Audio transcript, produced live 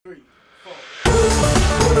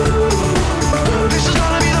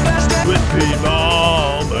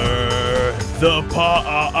The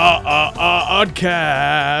podcast.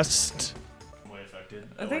 Way affected.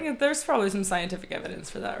 I think there's probably some scientific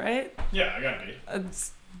evidence for that, right? Yeah, I gotta be.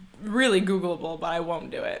 It's really Googleable, but I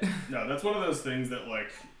won't do it. No, that's one of those things that,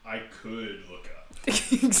 like, I could look up.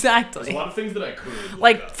 Exactly. There's a lot of things that I could look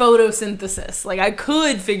like up. photosynthesis. Like, I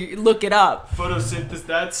could look it up. Photosynthesis,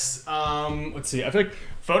 that's, let's see, I feel like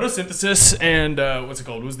photosynthesis and, what's it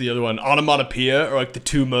called? What was the other one? Onomatopoeia are, like, the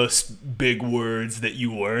two most big words that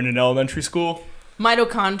you learn in elementary school.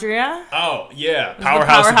 Mitochondria. Oh, yeah. The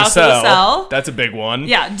Powerhouse of the cell. That's a big one.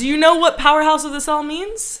 Yeah. Do you know what powerhouse of the cell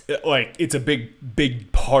means? Like, it's a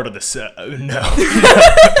big part of the cell. No.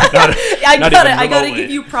 I gotta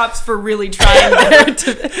give you props for really trying there.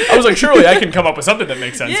 I was like, surely I can come up with something that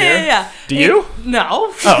makes sense here. Yeah. Do you?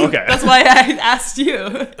 No. Oh, okay. That's why I asked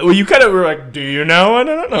you. Well, you kind of were like, do you know? I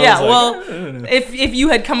don't know. Yeah, like, well, if you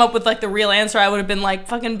had come up with, like, the real answer, I would have been like,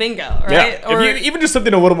 fucking bingo, right? Yeah, or even just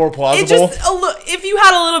something a little more plausible. If you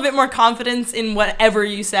had a little bit more confidence in whatever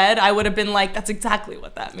you said, I would have been like, that's exactly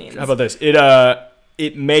what that means. How about this?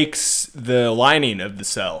 It makes the lining of the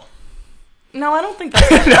cell. No, I don't think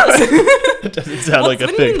that's what it does. It doesn't sound like a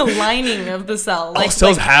thing. What do you mean the lining of the cell? All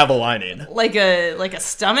cells have a lining. Like a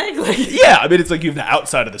stomach? Yeah, I mean, it's like you have the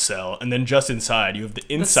outside of the cell, and then just inside, you have the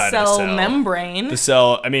inside of the cell. The cell membrane. The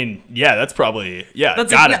cell, I mean, yeah, that's probably,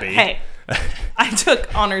 gotta be. Hey, I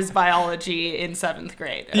took honors biology in 7th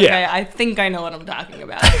grade. Okay? Yeah. I think I know what I'm talking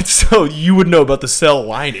about. So you would know about the cell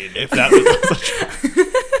lining if that was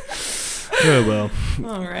Oh, well.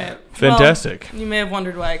 All right. Fantastic. Well, you may have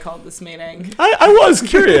wondered why I called this meeting. I was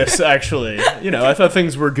curious, actually. You know, I thought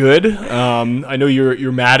things were good. I know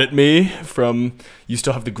you're mad at me from... You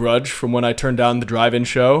still have the grudge from when I turned down the drive-in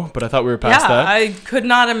show, but I thought we were past that. I could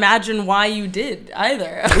not imagine why you did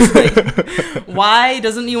either. I was like, why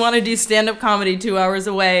doesn't he want to do stand-up comedy 2 hours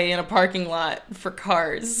away in a parking lot for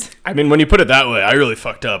cars? I mean, when you put it that way, I really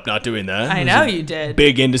fucked up not doing that. I know you did.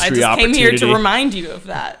 Big industry opportunity. I just came here to remind you of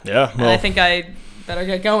that. Yeah, well. And I think I better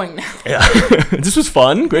get going now. Yeah. This was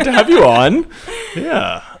fun. Great to have you on.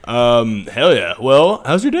 Yeah. Hell yeah. Well,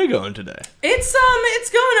 how's your day going today? It's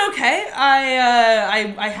going okay.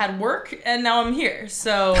 I had work and now I'm here.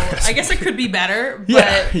 So I guess it could be better, but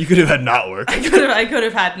yeah, you could have had not work. I could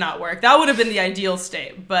have had not work. That would have been the ideal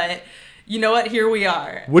state, but you know what? Here we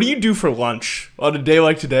are. What do you do for lunch on a day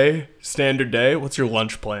like today? Standard day. What's your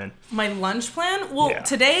lunch plan? My lunch plan? Well,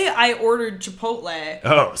 Today I ordered Chipotle.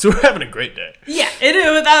 Oh, so we're having a great day. Yeah,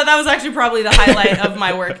 that was actually probably the highlight of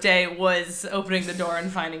my work day was opening the door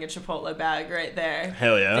and finding a Chipotle bag right there.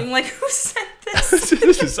 Hell yeah. Being like, who sent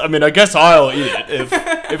this? I mean, I guess I'll eat it.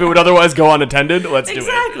 If it would otherwise go unattended, let's do it.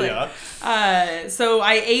 Exactly. Yeah. So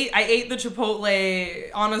I ate the Chipotle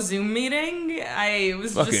on a Zoom meeting. I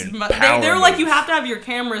was fucking just they were like, you have to have your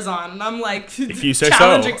cameras on, and I'm like, if you say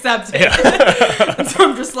challenge so. accepted. Yeah. So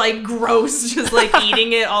I'm just like gross, just like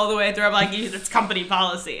eating it all the way through. I'm like, it's company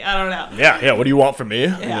policy. I don't know. Yeah. What do you want from me?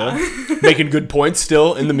 Yeah. You know? Making good points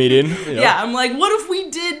still in the meeting. You know? Yeah, I'm like, what if we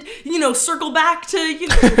did, circle back to,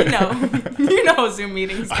 Zoom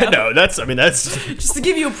meetings. I know. That's just to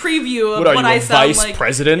give you a preview of what I sound vice like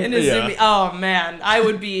president? in a Zoom. Oh man, I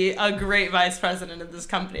would be a great vice president of this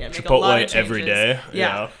company. I'd make Chipotle a lot of changes. every day.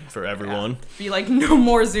 Yeah. For everyone. Yeah. Be like, no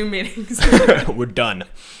more Zoom meetings. We're done.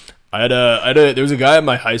 There was a guy at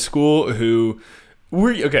my high school who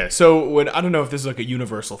so when, I don't know if this is like a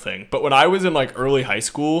universal thing, but when I was in like early high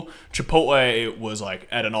school, Chipotle was like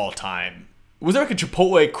at an all-time. Was there like a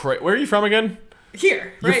Chipotle where are you from again?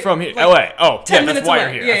 Here, You're right? from here, like LA. Oh, 10 yeah, minutes that's why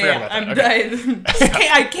away. you're here. I forgot about that. Okay.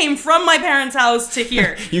 I came from my parents' house to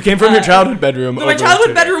here. You came from your childhood bedroom. My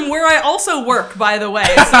childhood bedroom, where I also work, by the way.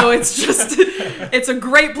 So it's a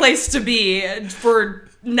great place to be for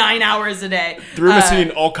 9 hours a day. Through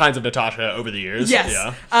seeing all kinds of Natasha over the years. Yes.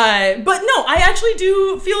 Yeah. But no, I actually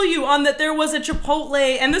do feel you on that there was a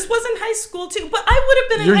Chipotle, and this was in high school too, but I would have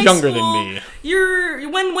been in high school. You're younger than me.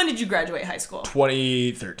 When did you graduate high school?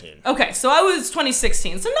 2013. Okay, so I was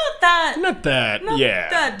 2016, so not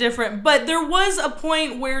that different, but there was a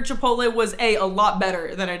point where Chipotle was a lot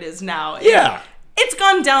better than it is now. Yeah. It's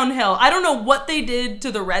gone downhill. I don't know what they did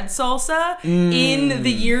to the red salsa in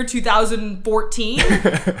the year 2014,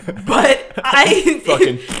 but if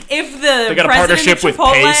the president of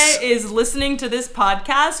Chipotle is listening to this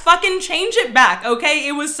podcast, fucking change it back, okay?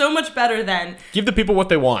 It was so much better then. Give the people what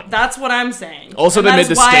they want. That's what I'm saying. Also, and they made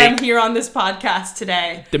the steak. That's why I'm here on this podcast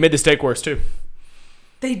today. They made the steak worse too.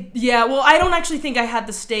 Well, I don't actually think I had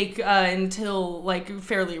the steak until, like,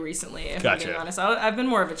 fairly recently, if I'm being honest. I've been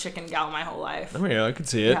more of a chicken gal my whole life. Oh, yeah, I could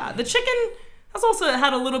see it. Yeah, the chicken has also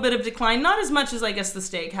had a little bit of decline. Not as much as I guess the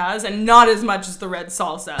steak has, and not as much as the red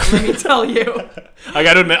salsa. Let me tell you. I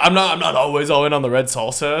gotta admit, I'm not always all in on the red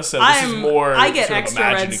salsa. So this is more. I get sort of extra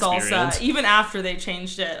red salsa even after they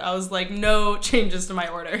changed it. I was like, no changes to my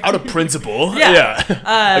order. Out of principle. Yeah.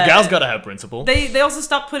 A gal's gotta have principle. They also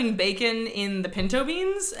stopped putting bacon in the pinto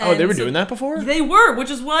beans. Oh, they were doing that before? They were, which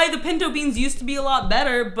is why the pinto beans used to be a lot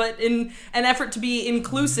better, but in an effort to be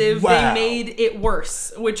inclusive, they made it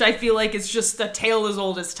worse, which I feel like is just a tale as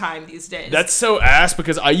old as time these days. That's so ass,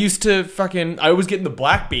 because I used to I was getting the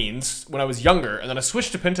black beans when I was younger, and then I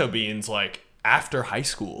switched to pinto beans like after high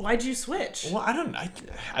school. Why'd you switch? Well, I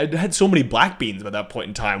had so many black beans by that point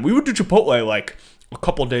in time. We would do Chipotle like a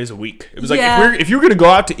couple days a week. It was like if you were gonna go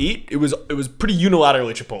out to eat, it was pretty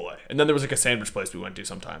unilaterally Chipotle, and then there was like a sandwich place we went to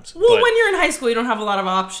sometimes. Well, when you're in high school, you don't have a lot of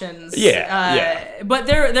options. Yeah. But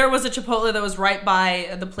there was a Chipotle that was right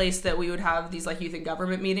by the place that we would have these like youth and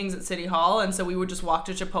government meetings at City Hall, and so we would just walk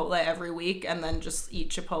to Chipotle every week and then just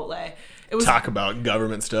eat Chipotle. It was talk about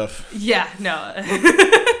government stuff. Yeah, no.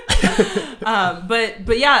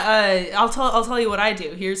 But yeah, I'll tell you what I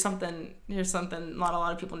do. Here's something not a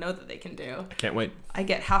lot of people know that they can do. I can't wait. I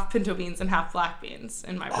get half pinto beans and half black beans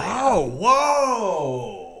in my burrito. Oh,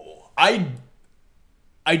 whoa! I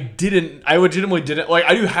legitimately didn't. Like,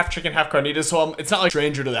 I do half chicken, half carnitas, so it's not like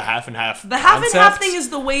stranger to the half and half. The half and half thing is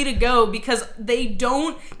the way to go, because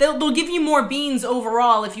they'll give you more beans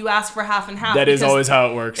overall if you ask for half and half. That is always how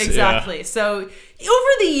it works. Exactly. Yeah. So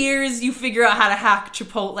over the years, you figure out how to hack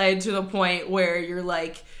Chipotle to the point where you're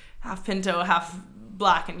like half pinto, half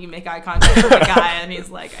black, and you make eye contact with the guy, and he's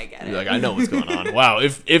like, I get it. You're like, I know what's going on. Wow,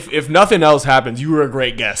 if nothing else happens, you were a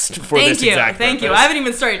great guest for this exact purpose. Thank you. I haven't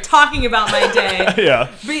even started talking about my day. Yeah.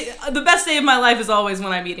 But the best day of my life is always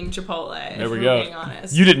when I'm eating Chipotle. There we go. Being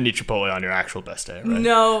honest. You didn't eat Chipotle on your actual best day, right?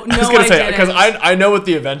 No, I was gonna say, didn't. because I know what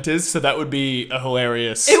the event is, so that would be a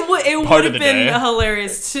hilarious. It would have been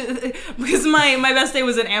hilarious because my best day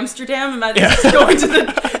was in Amsterdam, and I was going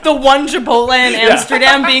to the one Chipotle in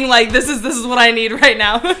Amsterdam, being like, this is what I need right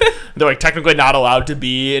now. They're like technically not allowed to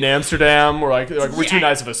be in Amsterdam. We're too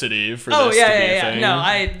nice of a city for this to be a thing.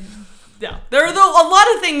 No, there are a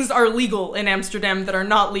lot of things are legal in Amsterdam that are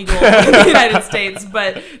not legal in the United States,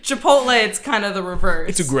 but Chipotle, it's kind of the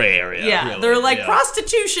reverse. It's a gray area. Yeah, really. They're like,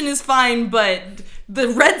 prostitution is fine, but the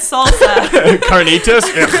red salsa carnitas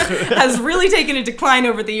has really taken a decline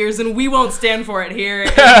over the years, and we won't stand for it here in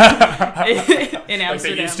Amsterdam. Like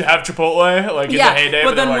they used to have Chipotle, in the heyday.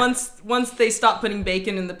 But then once they stopped putting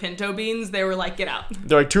bacon in the pinto beans, they were like, get out.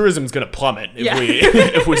 They're like, tourism's gonna plummet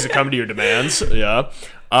if we succumb to your demands. Yeah.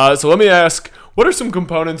 So let me ask, what are some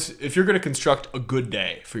components, if you're gonna construct a good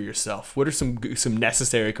day for yourself, what are some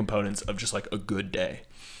necessary components of just like a good day?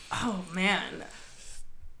 Oh man.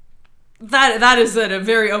 That is a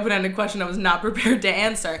very open-ended question I was not prepared to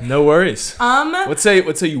answer. No worries. Let's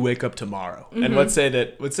say you wake up tomorrow, and let's say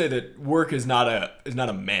that work is not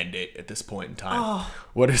a mandate at this point in time. Oh.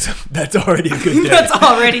 That's already a good day. That's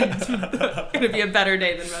already gonna be a better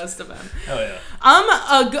day than most of them. Oh yeah.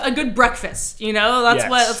 A good breakfast.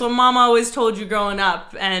 That's what Mom always told you growing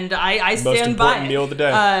up, and I stand by it. Most important meal of the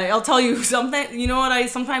day. I'll tell you something. You know what I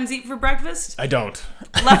sometimes eat for breakfast? I don't.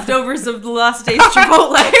 Leftovers of the last day's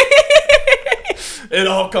Chipotle. It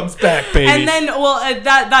all comes back, baby. And then,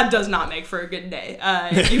 that does not make for a good day,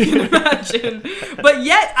 if you can imagine. But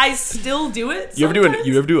yet, I still do it. You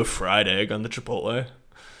ever do a fried egg on the Chipotle?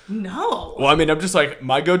 No. Well, I mean, I'm just like,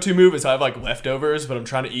 my go-to move is I have like leftovers, but I'm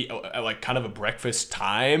trying to eat at like kind of a breakfast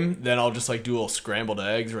time. Then I'll just like do a little scrambled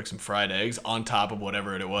eggs or like some fried eggs on top of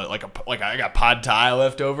whatever it was. Like I got pad thai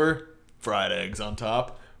left over, fried eggs on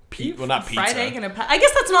top. Not pizza. Fried egg and a pad. I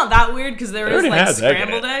guess that's not that weird because there is like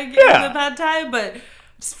scrambled egg in the pad thai, but I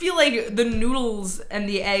just feel like the noodles and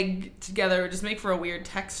the egg together would just make for a weird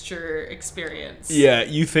texture experience. Yeah,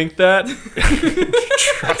 you think that?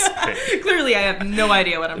 Trust me. Clearly, I have no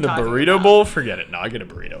idea what I'm talking about. The burrito bowl? Forget it. No, I get a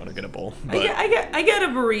burrito and I get a bowl. But... I get a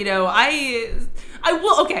burrito. I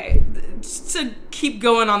will. Okay, just to keep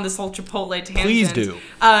going on this whole Chipotle tangent. Please do.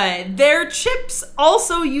 Their chips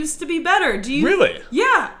also used to be better. Do you really?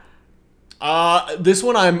 Yeah. This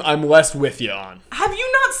one I'm less with you on. Have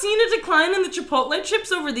you not seen a decline in the Chipotle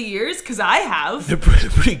chips over the years? Because I have. They're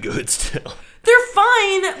pretty good still. They're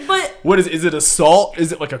fine, but... What is it a salt?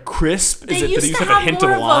 Is it like a crisp? Is it that they used to have a hint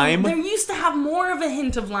of lime? They used to have more of a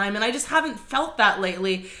hint of lime, and I just haven't felt that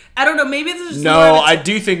lately. I don't know, maybe this is just... No, I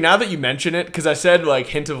do think, now that you mention it, because I said, like,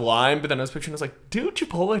 hint of lime, but then I was picturing, I was like, do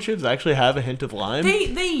Chipotle chips actually have a hint of lime?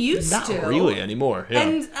 They used to. Not really anymore, yeah.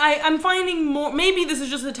 And I'm finding more... Maybe this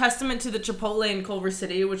is just a testament to the Chipotle in Culver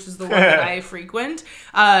City, which is the one that I frequent.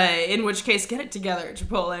 In which case, get it together,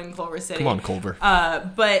 Chipotle in Culver City. Come on, Culver.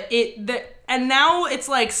 And now it's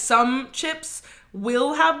like some chips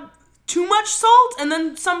will have too much salt, and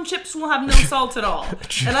then some chips will have no salt at all.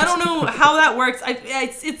 And I don't know how that works.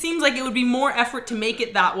 It seems like it would be more effort to make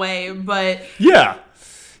it that way, but... Yeah.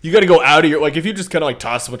 You got to go out of your... Like, if you just kind of, like,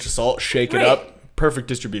 toss a bunch of salt, shake it up, perfect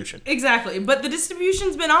distribution. Exactly. But the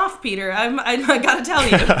distribution's been off, Peter. I got to tell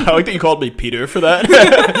you. I like that you called me Peter for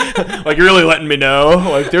that. Like, you're really letting me know.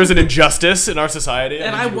 Like, there's an injustice in our society.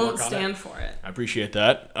 And I won't stand for it. I appreciate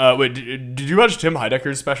that. Wait, did you watch Tim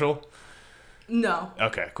Heidecker's special? No.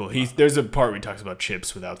 Okay, cool. There's a part where he talks about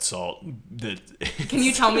chips without salt. Can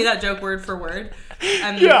you tell me that joke word for word?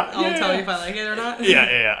 And I'll tell you if I like it or not.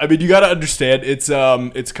 Yeah. I mean, you gotta understand. It's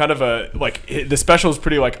kind of a, like, the special is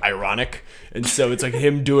pretty, like, ironic, and so it's like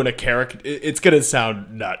him doing a character. It's gonna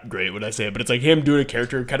sound not great when I say it, but it's like him doing a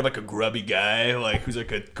character, kind of like a grubby guy, like, who's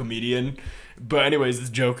like a comedian. But anyways, this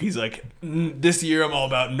joke, he's like, this year I'm all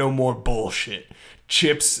about no more bullshit.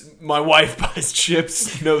 Chips, my wife buys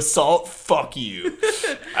chips, no salt, fuck you.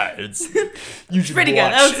 You should pretty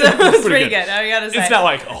watch. Good. That was pretty good. I gotta say. It's not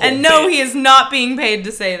like a whole And no, bit. he is not being paid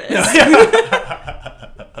to say this.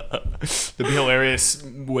 That'd be a hilarious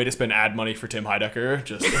way to spend ad money for Tim Heidecker.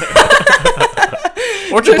 Just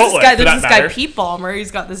or Chipotle. There's this guy Pete Ballmer.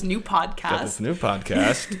 He's got this new podcast.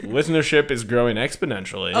 Listenership is growing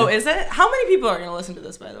exponentially. Oh, is it? How many people are going to listen to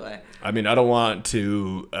this, by the way? I mean, I don't want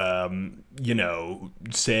to,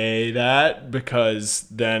 say that, because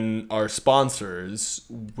then our sponsors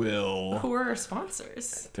will... Who are our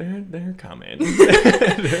sponsors? They're coming.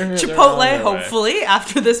 Chipotle, hopefully,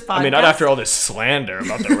 after this podcast. I mean, not after all this slander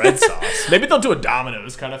about the red sauce. Maybe they'll do a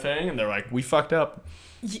Domino's kind of thing, and they're like, we fucked up.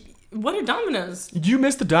 What are Domino's? Did you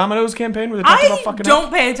miss the Domino's campaign where they talked about fucking up? I don't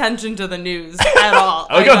pay attention to the news at all.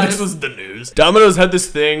 I thought this was the news. Domino's had this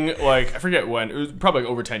thing, like, I forget when. It was probably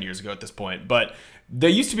over 10 years ago at this point. But they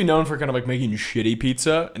used to be known for kind of, like, making shitty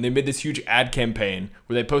pizza. And they made this huge ad campaign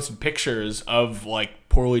where they posted pictures of, like,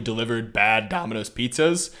 poorly delivered, bad Domino's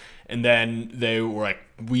pizzas. And then they were like,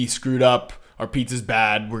 we screwed up. Our pizza's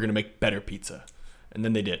bad. We're going to make better pizza. And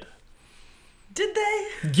then they did. Did they?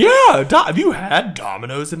 Yeah. Have you had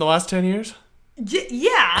Domino's in the last 10 years?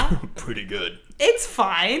 Yeah. Pretty good. It's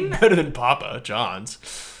fine. Better than Papa John's.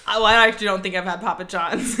 Well, I actually don't think I've had Papa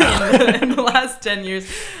John's in the last 10 years.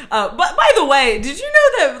 But by the way, did you know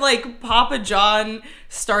that, like, Papa John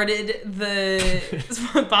started the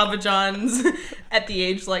Papa John's at the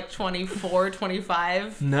age, like, 24,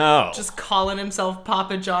 25? No. Just calling himself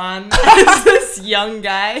Papa John as this young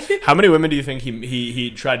guy. How many women do you think he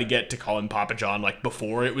tried to get to call him Papa John, like,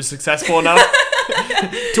 before it was successful enough?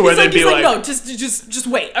 To where they'd be like, no, just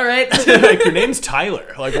wait, all right? Like, your name's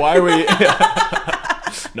Tyler. Like, why are we...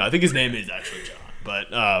 No, I think his name is actually John.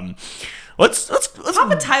 But let's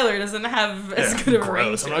Papa Tyler doesn't have as good of a ring.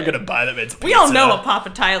 I'm not gonna buy that man's pizza. We all know a Papa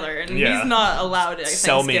Tyler, and he's not allowed to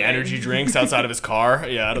sell me energy drinks outside of his car.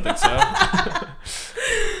 Yeah, I don't think so.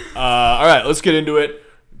 All right, let's get into it.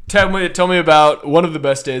 Tell me about one of the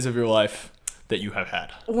best days of your life that you have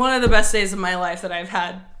had. One of the best days of my life that I've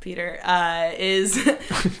had, Peter, is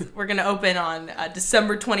we're going to open on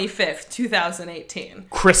December 25th, 2018.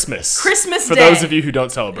 Christmas Day. For those of you who don't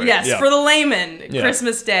celebrate. Yes, for the layman,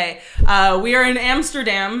 Christmas Day. We are in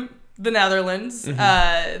Amsterdam, the Netherlands,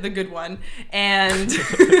 the good one. And...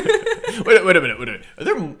 Wait a minute.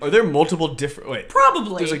 Are there multiple different... Wait.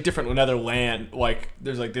 Probably. There's like different Netherland. Like,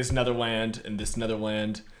 there's like this Netherland and this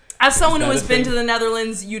Netherland. As someone who has been to the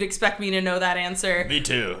Netherlands, you'd expect me to know that answer. Me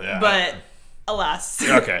too, yeah. But alas.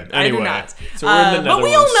 Okay, anyway. I do not. So we're in the Netherlands. But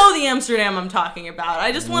we all know the Amsterdam I'm talking about.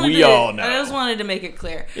 I just wanted to make it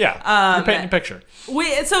clear. Yeah, you're painting a picture.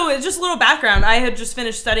 So just a little background. I had just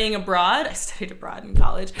finished studying abroad. I studied abroad in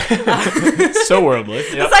college. So worldly.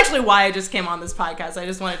 Yep. That's actually why I just came on this podcast. I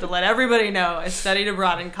just wanted to let everybody know I studied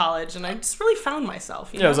abroad in college, and I just really found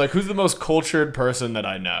myself. I was like, who's the most cultured person that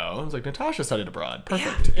I know? I was like, Natasha studied abroad.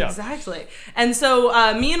 Perfect. Yeah. Exactly. And so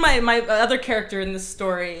me and my other character in this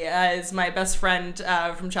story is my best friend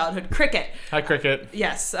from childhood, Cricket. Hi, Cricket.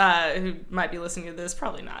 Yes, who might be listening to this,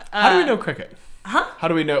 probably not. How do we know Cricket? Huh? How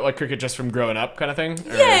do we know, like, cricket just from growing up kind of thing?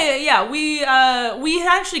 Or? Yeah. We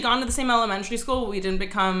had actually gone to the same elementary school, but we didn't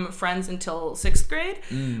become friends until 6th grade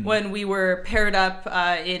when we were paired up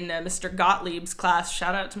in Mr. Gottlieb's class.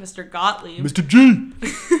 Shout out to Mr. Gottlieb. Mr. G!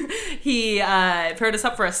 He paired us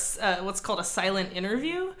up for what's called a silent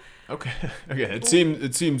interview. Okay. It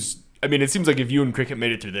seems... I mean, it seems like if you and cricket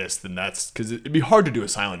made it through this, then that's... Because it'd be hard to do a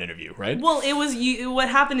silent interview, right? Well, it was... what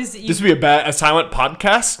happened is that this would be a silent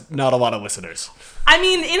podcast? Not a lot of listeners. I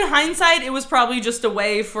mean, in hindsight, it was probably just a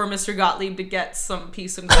way for Mr. Gottlieb to get some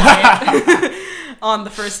peace and quiet on the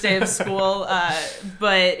first day of school.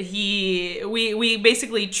 But we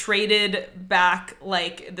basically traded back,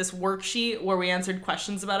 like, this worksheet where we answered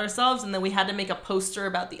questions about ourselves, and then we had to make a poster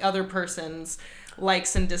about the other person's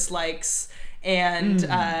likes and dislikes. And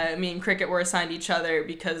me and Cricket were assigned each other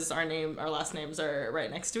because our last names are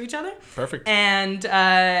right next to each other. Perfect. And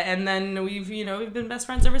then we've been best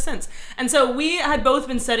friends ever since. And so we had both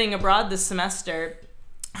been studying abroad this semester.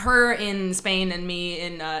 Her in Spain and me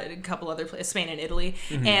in a couple other places, Spain and Italy,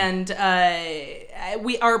 and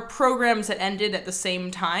our programs had ended at the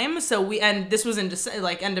same time. So this was in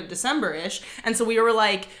end of December-ish, and so we were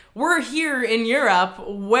like, we're here in Europe.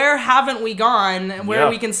 Where haven't we gone? Where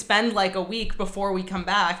we can spend like a week before we come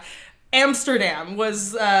back. Amsterdam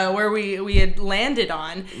was where we had landed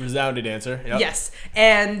on. Resounding answer. Yep. Yes,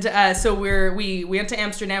 and so we went to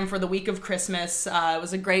Amsterdam for the week of Christmas. It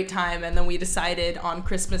was a great time, and then we decided on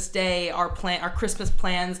Christmas Day our Christmas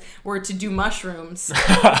plans were to do mushrooms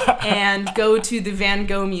and go to the Van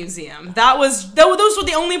Gogh Museum. Those were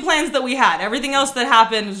the only plans that we had. Everything else that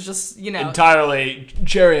happened was just entirely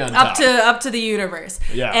cherry on top. Up to the universe.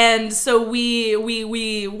 Yeah, and so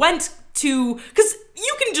we went to because.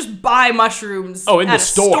 You can just buy mushrooms in at the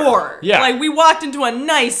store. Yeah. Like, we walked into a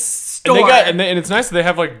nice store. And it's nice that they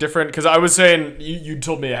have, like, different... Because I was saying, you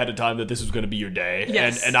told me ahead of time that this was going to be your day.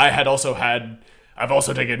 Yes. And I had also I've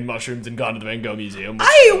also taken mushrooms and gone to the Van Gogh Museum.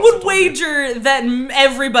 I would wager that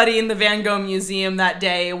everybody in the Van Gogh Museum that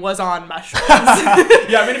day was on mushrooms.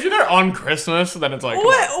 Yeah, I mean, if you're there on Christmas, then it's like...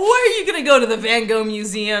 Why are you going to go to the Van Gogh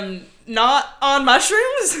Museum not on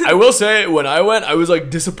mushrooms? I will say, when I went, I was, like,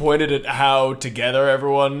 disappointed at how together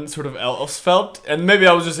everyone sort of else felt. And maybe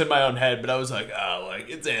I was just in my own head, but I was like,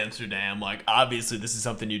 it's Amsterdam. Like, obviously this is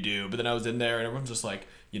something you do. But then I was in there and everyone's just like,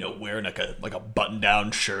 wearing like a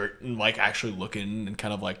button-down shirt and like actually looking and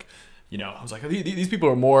kind of like, I was like, these people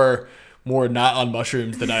are more not on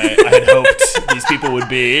mushrooms than I had hoped these people would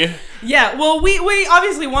be. Yeah, well, we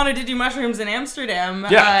obviously wanted to do mushrooms in Amsterdam.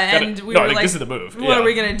 Yeah, and we were like, this is the move. What are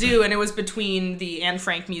we going to do? And it was between the Anne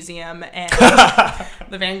Frank Museum and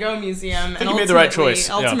the Van Gogh Museum. I think you made the right choice.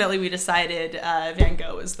 Ultimately, we decided Van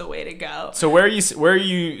Gogh is the way to go. So where are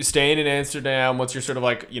you staying in Amsterdam? What's your sort of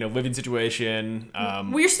like, living situation?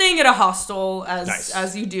 We're staying at a hostel, nice.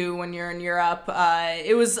 as you do when you're in Europe.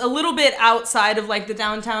 It was a little bit outside of like the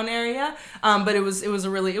downtown area, but it was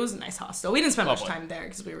a nice hostel. We didn't spend much time there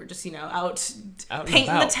because we were just out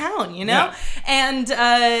painting the town, Yeah. And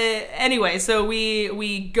anyway, so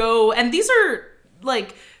we go, and these are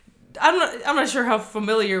like, I'm not sure how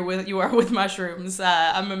familiar you are with mushrooms.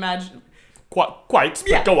 I'm imagining. Quite,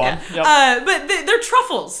 but go on. Yeah. Yep. But they're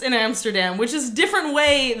truffles in Amsterdam, which is a different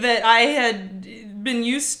way that I had been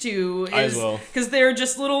used to. Because they're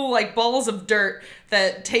just little like balls of dirt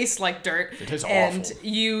that taste like dirt. They taste and awful.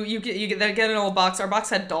 You get in a little box. Our box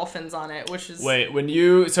had dolphins on it, which is... Wait,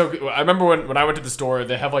 so I remember when I went to the store,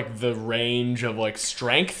 they have like the range of like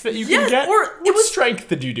strength that you can get. What strength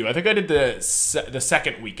did you do? I think I did the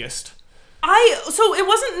second weakest. So it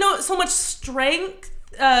wasn't so much strength.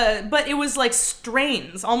 But it was like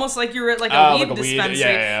strains, almost like you're at like a weed dispensary.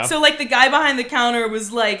 Yeah. So like the guy behind the counter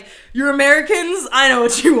was like, "You're Americans, I know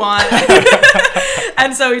what you want."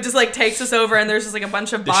 And so he just like takes us over, and there's just like a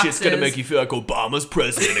bunch of boxes. This shit's gonna make you feel like Obama's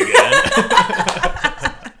president again.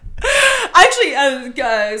 Actually,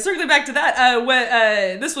 circling back to that,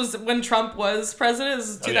 this was when Trump was president. This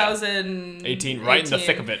was 2018, right in the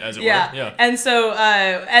thick of it, as it were. Yeah. And so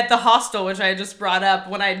at the hostel, which I just brought up,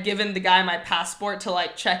 when I had given the guy my passport to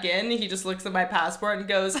like check in, he just looks at my passport and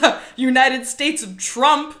goes, "United States of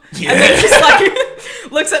Trump," and then just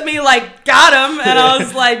like looks at me like, "Got him," and I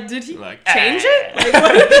was like, "Did he change it?" Like,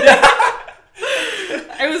 what?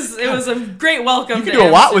 It was a great welcome. You can do a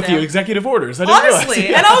lot with you executive orders. I didn't realize. Honestly,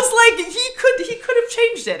 and I was like, he could have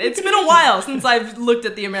changed it. It's been a while since I've looked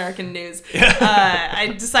at the American news.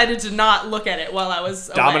 I decided to not look at it while I was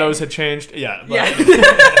away. Domino's had changed. Yeah.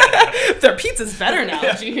 Their pizza's better now.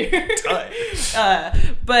 Did you hear?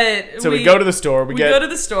 But so we go to the store. We go to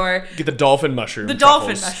the store. Get the dolphin mushrooms. The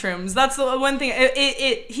dolphin mushrooms. That's the one thing.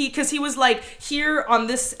 Because he was like, here on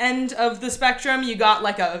this end of the spectrum, you got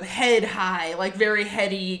like a head high, like very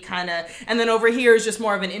heady kind of, and then over here is just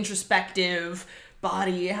more of an introspective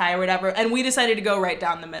body high or whatever, and we decided to go right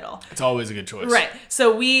down the middle. It's always a good choice. Right.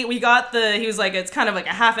 So we got he was like, it's kind of like a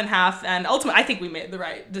half and half, and ultimately I think we made the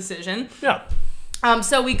right decision. Yeah.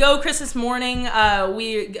 So we go Christmas morning.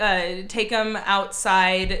 We take them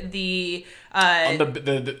outside the.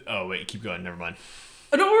 Oh wait, keep going. Never mind.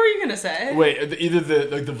 No, what were you gonna say? Wait, either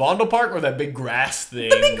the Vondel Park or that big grass thing.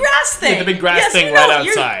 The big grass thing. Yeah, the big grass thing right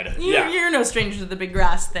outside. You're no stranger to the big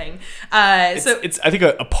grass thing. It's I think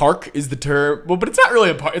a park is the term. Well, but it's not really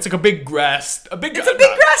a park. It's like a big grass. It's a big grass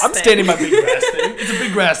thing. I'm standing by big grass thing. It's a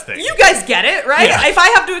big grass thing. You guys get it, right? Yeah. If I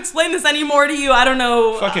have to explain this anymore to you, I don't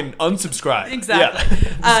know. Fucking unsubscribe. Exactly.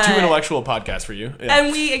 Yeah. It's too intellectual podcast for you. Yeah.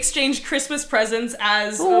 And we exchange Christmas presents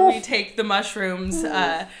as we take the mushrooms.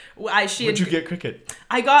 What'd you get, Cricket?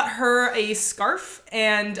 I got her a scarf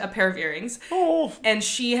and a pair of earrings. Oh. And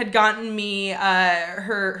she had gotten me,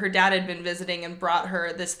 her dad had been visiting and brought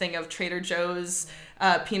her this thing of Trader Joe's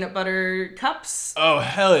peanut butter cups. Oh,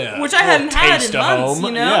 hell yeah. Which I hadn't had in months, home.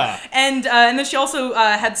 You know? Yeah. And then she also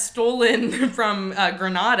had stolen from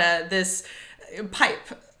Granada this pipe.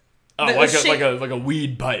 Oh, like a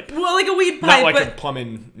weed pipe. Well, like a weed pipe. Not like a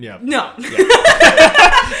plumbing, yeah. No. Yeah.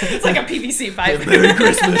 It's like a PVC pipe. Merry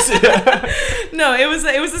Christmas. Yeah. No, it was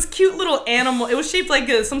this cute little animal. It was shaped like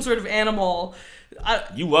some sort of animal.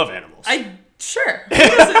 You love animals. Sure. Who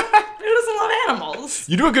doesn't love animals?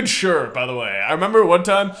 You do a good sure, by the way. I remember one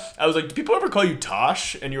time, I was like, do people ever call you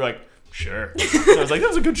Tosh? And you were like, sure. And I was like, that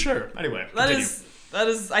was a good sure. Anyway, continue. That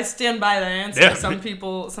is, I stand by that answer. Yeah. Some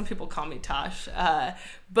people call me Tosh.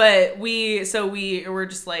 But we were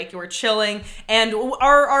just like, we're chilling. And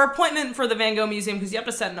our appointment for the Van Gogh Museum, because you have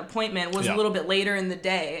to set an appointment, was a little bit later in the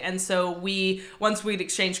day. And so once we'd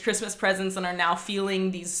exchanged Christmas presents and are now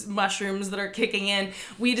feeling these mushrooms that are kicking in,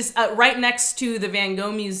 we just, right next to the Van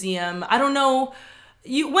Gogh Museum, I don't know,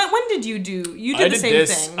 when did you do? You did the same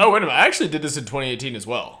thing. Oh, wait a minute. I actually did this in 2018 as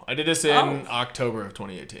well. I did this in October of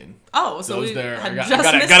 2018. Oh, so we there. Had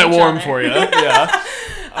got it warm for you. Yeah.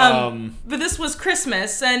 But this was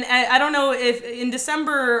Christmas, and I don't know if in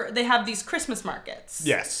December they have these Christmas markets.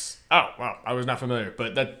 Yes. Oh, wow. I was not familiar,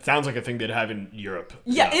 but that sounds like a thing they'd have in Europe.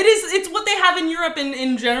 Yeah, it is. It's what they have in Europe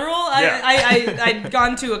in general. Yeah. I'd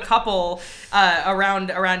gone to a couple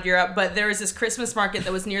around Europe, but there was this Christmas market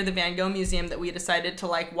that was near the Van Gogh Museum that we decided to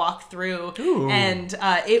like walk through. Ooh. And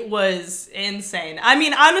it was insane. I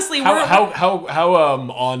mean, honestly, how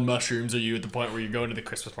on mushrooms are you at the point where you're going to the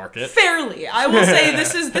Christmas market? Fairly, I will say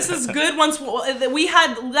this is good. Once we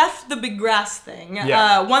had left the big grass thing,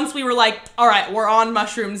 once we were like, all right, we're on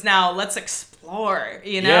mushrooms now. Let's explore,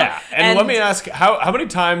 you know? Yeah, and let me ask, how many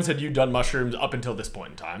times had you done mushrooms up until this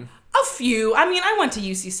point in time? A few. I mean, I went to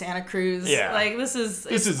UC Santa Cruz. Yeah. Like, this is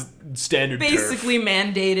standard basically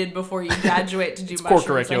mandated before you graduate to do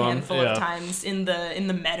mushrooms a handful of times in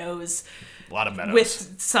the meadows. A lot of meadows.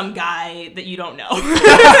 With some guy that you don't know.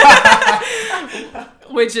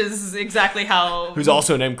 Which is exactly how... Who's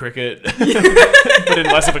also named Cricket. But in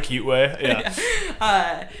less of a cute way.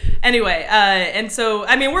 Yeah. Anyway, and so,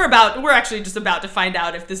 I mean, we're actually just about to find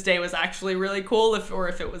out if this day was actually really cool or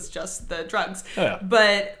if it was just the drugs. Oh, yeah.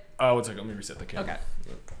 But... one second. Let me reset the camera. Okay.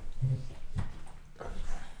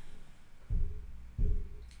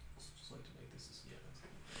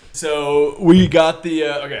 So we got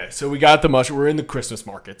the mushroom. We're in the Christmas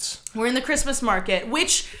markets. We're in the Christmas market,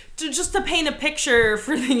 which just to paint a picture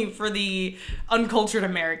for the uncultured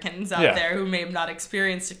Americans out there who may have not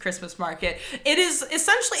experienced a Christmas market, it is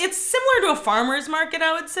essentially it's similar to a farmer's market,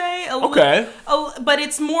 I would say. But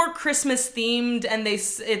it's more Christmas themed, and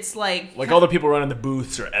it's like all the people running the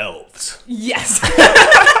booths are elves. Yes.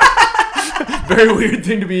 Very weird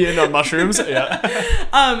thing to be in on mushrooms. Yeah.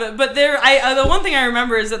 But the one thing I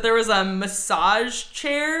remember is that there was a massage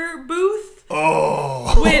chair booth.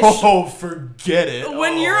 Forget it.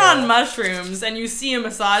 When you're on mushrooms and you see a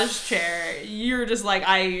massage chair, you're just like,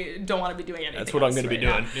 I don't want to be doing anything. That's what I'm going to be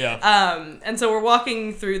doing. Now. Yeah. And so we're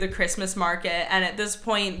walking through the Christmas market, and at this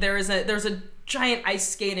point there's a giant ice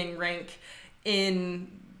skating rink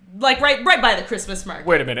in like right by the Christmas market.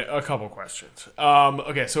 Wait a minute, a couple questions.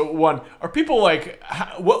 Okay, so one, are people like,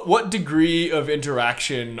 what degree of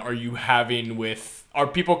interaction are you having with? Are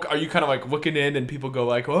you kind of like looking in and people go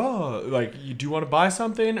like, oh, like, do you want to buy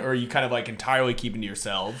something? Or are you kind of like entirely keeping to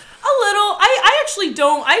yourself? A little. I actually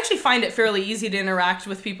don't. I actually find it fairly easy to interact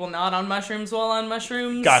with people not on mushrooms while on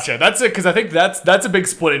mushrooms. Gotcha. That's it, because I think that's a big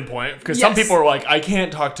splitting point. Because some people are like, I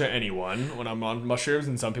can't talk to anyone when I'm on mushrooms,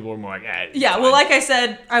 and some people are more like, yeah. Fine. Well, like I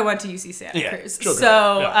said, I went to UC Santa Cruz,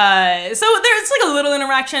 so there's like a little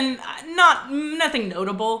interaction, nothing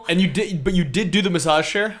notable. And you did do the massage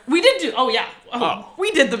chair? We did do. Oh yeah. Oh,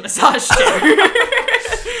 we did the massage chair.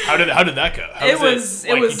 How did that go? It was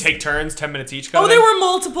you take turns, 10 minutes each. There were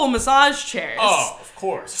multiple massage chairs. Oh, of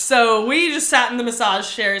course. So we just sat in the massage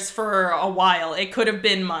chairs for a while. It could have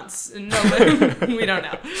been months. No, we don't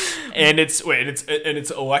know. And it's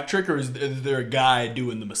electric, or is there a guy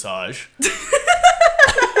doing the massage?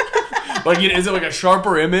 Like, is it like a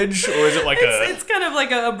sharper image, or is it like It's kind of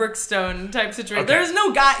like a Brookstone type situation. Okay. There's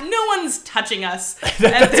no guy, no one's touching us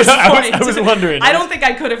at this point. I was wondering. I don't think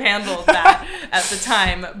I could have handled that at the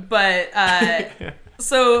time, but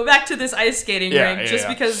so back to this ice skating rink,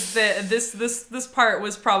 because this part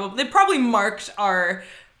was probably marked our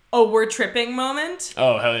we're tripping moment.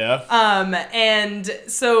 Oh, hell yeah. And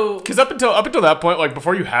so, because up until that point, like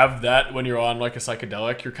before you have that, when you're on like a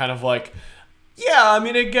psychedelic, you're kind of like, yeah, I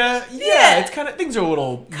mean, it's kind of, things are a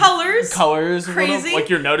little colors, crazy, little, like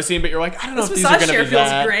you're noticing, but you're like, I don't know this if these are gonna be feels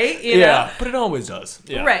that. Great, you know? But it always does.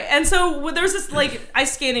 Yeah. Right, and so there's this like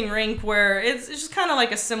ice skating rink where it's just kind of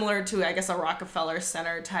like a similar to, I guess, a Rockefeller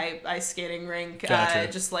Center type ice skating rink.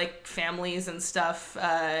 Gotcha. Just like families and stuff,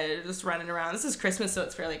 just running around. This is Christmas, so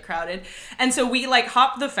it's fairly crowded, and so we like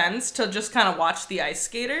hopped the fence to just kind of watch the ice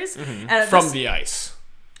skaters from the ice.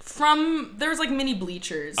 There's like mini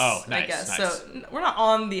bleachers. Oh, nice, I guess. Nice. So we're not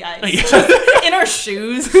on the ice, in our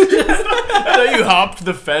shoes. I know you hopped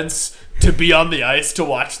the fence to be on the ice to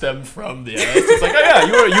watch them from the ice. It's like, oh yeah,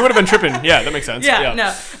 you would have been tripping. Yeah, that makes sense.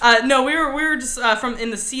 No, we were just from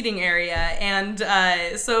in the seating area, and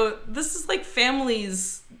so this is like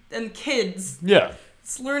families and kids. Yeah.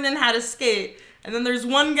 It's learning how to skate, and then there's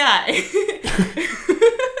one guy.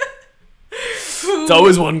 It's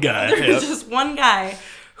always one guy. There's just one guy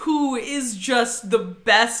who is just the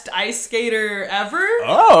best ice skater ever.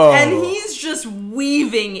 Oh. And he's just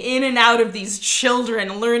weaving in and out of these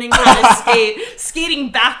children, learning how to skate,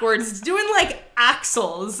 skating backwards, doing like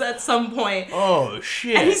axles at some point. Oh,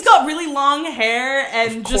 shit. And he's got really long hair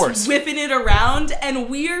and just whipping it around. And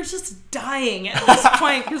we are just dying at this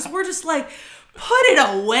point because we're just like, put it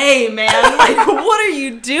away, man. Like, what are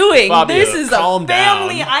you doing? Fabio, this is a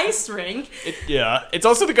family down. Ice rink. It's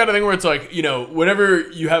also the kind of thing where it's like, you know, whenever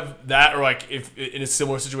you have that, or like if in a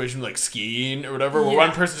similar situation like skiing or whatever, where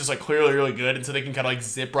one person's just like clearly really good and so they can kind of like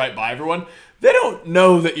zip right by everyone, they don't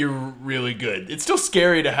know that you're really good. It's still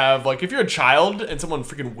scary to have, like, if you're a child and someone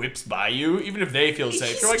freaking whips by you, even if they feel safe,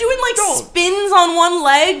 he's you're like, doing like spins on one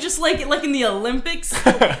leg, just like in the Olympics,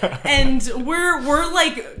 and we're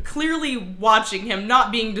like clearly watching him,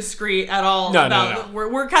 not being discreet at all. No.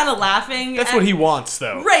 We're kind of laughing. That's what he wants,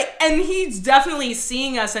 though. Right, and he's definitely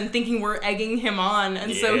seeing us and thinking we're egging him on,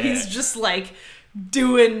 and so he's just like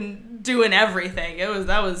doing everything.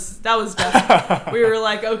 That was definitely. We were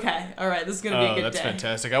like, okay, all right, this is gonna be a good day. That's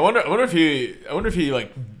fantastic. I wonder if he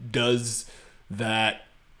like does that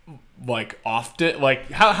like often.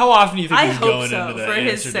 Like how often do you think he's going into the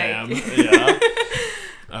Amsterdam? Yeah.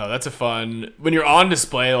 Oh, that's a fun when you're on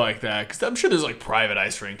display like that, because I'm sure there's like private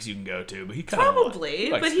ice rinks you can go to, but he kind of probably.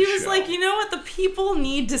 But he was like, you know what, the people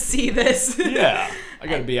need to see this. Yeah, I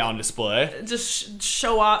gotta be on display. Just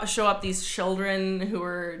show up these children who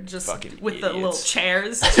are just fucking with idiots. The little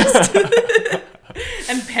chairs,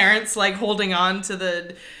 and parents like holding on to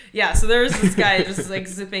the. Yeah, so there's this guy just like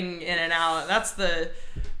zipping in and out. That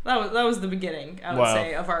was the beginning, I would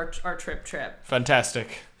say, of our trip.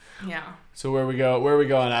 Fantastic. Yeah. So where are we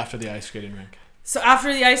going after the ice skating rink? So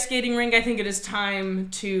after the ice skating rink, I think it is time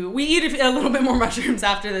we eat a little bit more mushrooms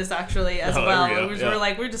after this, actually, as well.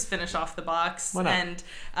 We're just finish off the box. Why not?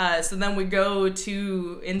 And so then we go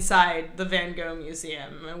to inside the Van Gogh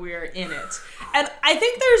Museum, and we are in it. And I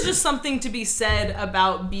think there's just something to be said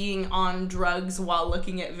about being on drugs while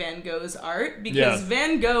looking at Van Gogh's art, because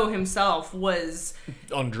Van Gogh himself was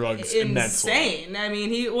on drugs immensely. Insane. I mean,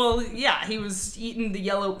 he was eating the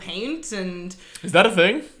yellow paint and... Is that a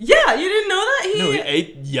thing? Yeah, you didn't know that? No, he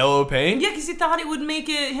ate yellow paint? Yeah, because he thought it would make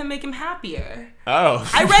him happier. Oh.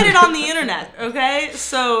 I read it on the internet, okay?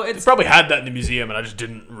 So it's... They probably had that in the museum and I just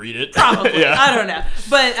didn't read it. Probably. Yeah. I don't know.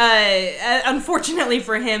 But unfortunately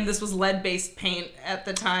for him, this was lead-based paint at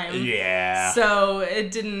the time. Yeah. So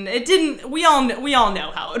it didn't... We all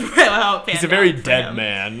know how it panned. He's a very dead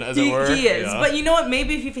man, as it were. He is. Yeah. But you know what?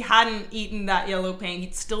 Maybe if he hadn't eaten that yellow paint,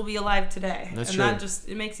 he'd still be alive today. That's true. That just,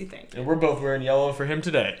 it makes you think. And we're both wearing yellow for him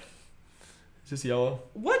today. Is this yellow?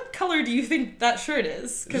 What color do you think that shirt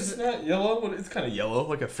is? Because it's not yellow. It's kind of yellow,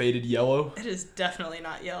 like a faded yellow. It is definitely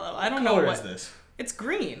not yellow. I don't know what. What color is this? It's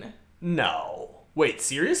green. No. Wait,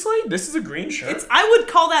 seriously? This is a green shirt? I would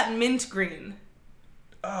call that mint green.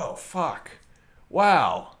 Oh, fuck.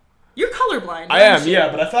 Wow. You're colorblind. I am, yeah,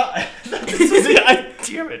 but I thought this was it.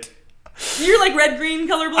 Damn it. You're like red-green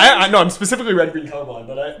colorblind? I know, I'm specifically red-green colorblind,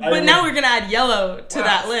 but But now we're going to add yellow to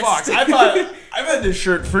that list. Fuck, I thought... I've had this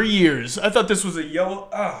shirt for years. I thought this was a yellow...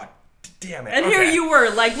 Oh, damn it. And here you were,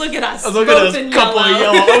 like, look at us. Look at this couple of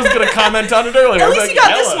yellow. I was going to comment on it earlier. At least you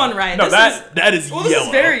got this one right. No, that is yellow. This is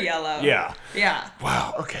very yellow. Yeah. Yeah.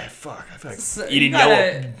 Wow, okay, fuck. I feel like eating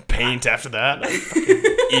yellow paint after that. Fucking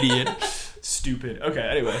idiot. Stupid. Okay,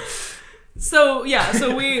 anyway. So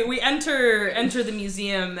we enter the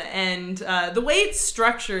museum, and the way it's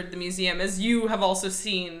structured, the museum, as you have also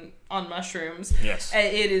seen on Mushrooms, yes,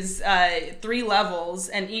 it is 3 levels,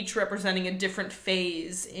 and each representing a different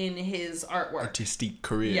phase in his artwork, artistic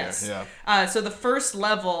career. Yes. Yeah. So the first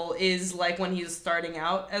level is like when he's starting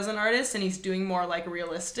out as an artist, and he's doing more like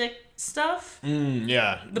realistic stuff.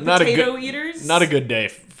 Yeah. The potato eaters. Not a good day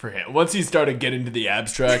for him. Once he started getting to the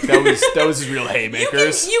abstract, that was his real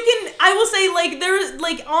haymakers. You can I will say, like, there,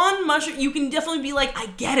 like, on Mushroom, you can definitely be like, I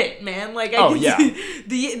get it, man. Like,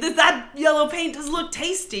 that yellow paint does look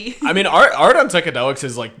tasty. I mean, art on psychedelics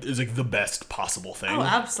is like the best possible thing. Oh,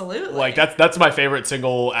 absolutely. Like, that's my favorite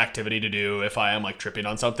single activity to do if I am, like, tripping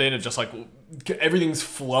on something. It's just, like, everything's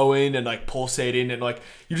flowing and, like, pulsating and, like,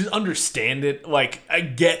 you just understand it. Like, I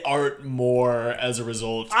get art more as a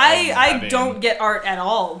result. I don't get art at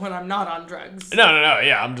all when I'm not on drugs. No.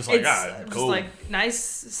 Yeah, I'm just like, cool. Just like, nice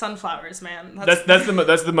sunflowers, man. That's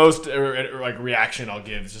the most like reaction I'll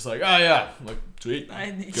give. It's just like, oh yeah, like sweet,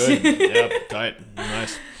 good, yeah, tight,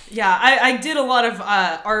 nice. Yeah, I did a lot of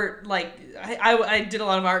art. Like I did a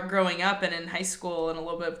lot of art growing up and in high school and a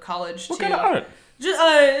little bit of college too. What kind of art?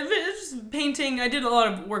 Just painting. I did a lot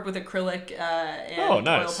of work with acrylic and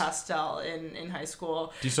oil pastel in high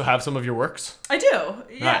school. Do you still have some of your works? I do.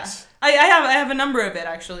 Yeah. Nice. I have a number of it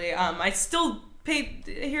actually. I still paint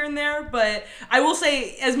here and there, but I will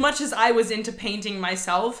say, as much as I was into painting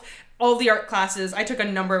myself, all the art classes, I took a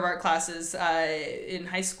number of art classes in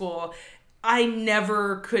high school. I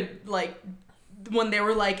never could, like, when they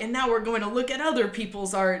were like, and now we're going to look at other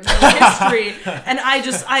people's art and history, and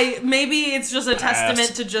maybe it's just a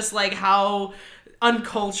testament to just like how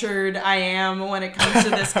uncultured I am when it comes to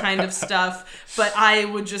this kind of stuff, but I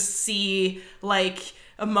would just see like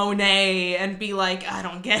a Monet and be like, I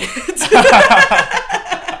don't get it.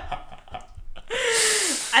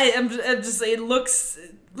 I'm just, it looks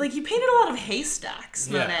like he painted a lot of haystacks,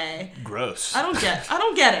 Monet. Yeah. Gross. I don't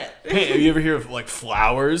get it. Hey, have you ever heard of like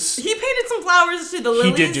flowers? He painted some flowers too. The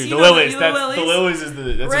lilies. He did do the lilies. The lilies is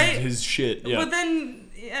that's his shit. Yeah. But then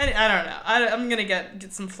I don't know. I'm gonna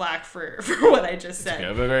get some flack for what I just said. Okay, I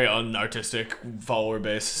have a very unartistic follower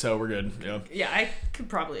base, so we're good. Yeah. Yeah, I could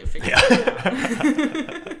probably have figured it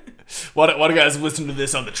out. Why do guys listen to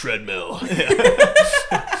this on the treadmill?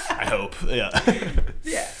 I hope. Yeah.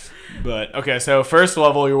 Yeah. But okay, so first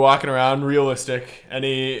level, you're walking around, realistic.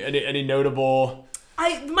 Any notable?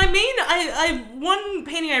 One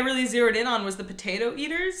painting I really zeroed in on was the potato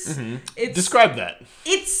eaters. Mm-hmm. Describe that.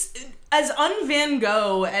 It's as un-Van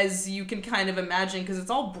Gogh as you can kind of imagine, because it's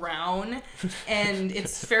all brown and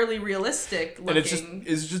it's fairly realistic looking. And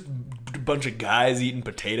it's just a bunch of guys eating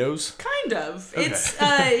potatoes. Kind of. Okay. It's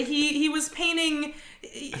he was painting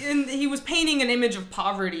an image of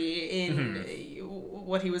poverty in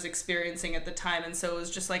what he was experiencing at the time, and so it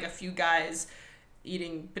was just like a few guys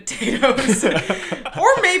eating potatoes. Or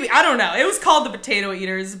maybe, I don't know, it was called the Potato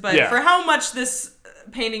Eaters, but for how much this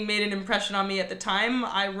painting made an impression on me at the time,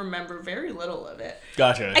 I remember very little of it.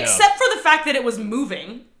 Gotcha. Except for the fact that it was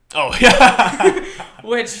moving. Oh, yeah.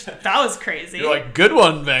 Which, that was crazy. You're like, good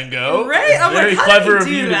one, Van Gogh. Right? I'm very like, how clever did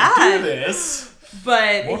you of you do that? To do this.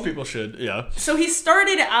 But more people should, yeah. So he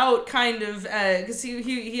started out kind of, because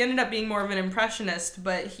he ended up being more of an impressionist,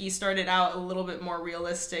 but he started out a little bit more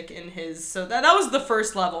realistic in his, so that was the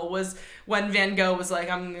first level, was when Van Gogh was like,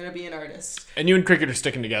 I'm going to be an artist. And you and Cricket are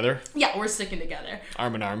sticking together? Yeah, we're sticking together.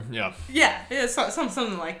 Arm in arm, yeah. Yeah,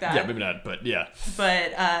 something like that. Yeah, maybe not, but yeah.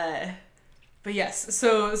 But yes,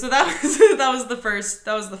 so that was the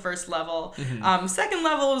first level. Mm-hmm. Second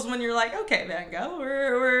level is when you're like, okay, Van Gogh,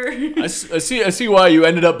 we're I see why you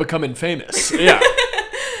ended up becoming famous. Yeah.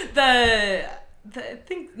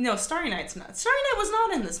 Starry Night's not. Starry Night was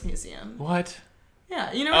not in this museum. What?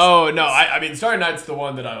 Yeah, you know. Oh no, I mean Starry Night's the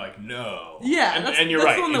one that I like know. Yeah, and you're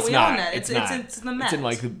right. The one that it's we not. all met. It's in the Met. It's in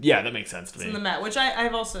like that makes sense to me. It's in the Met, which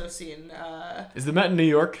I've also seen. Is the Met in New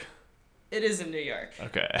York? It is in New York.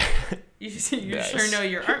 Okay. You sure know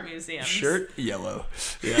your art museums. Shirt yellow.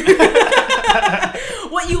 Yeah.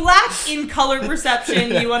 What you lack in color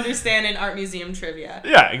perception, you understand in art museum trivia.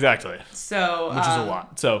 Yeah, exactly. So, which is a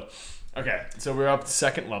lot. So, okay, so we're up to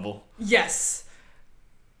second level. Yes.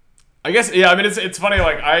 I guess, yeah, I mean, it's funny,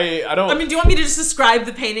 like, I don't... I mean, do you want me to just describe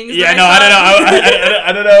the paintings? Yeah, no, I don't know.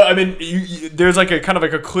 I don't know. I mean, there's, like, a kind of,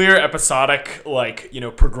 like, a clear episodic, like, you know,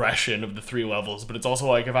 progression of the three levels, but it's also,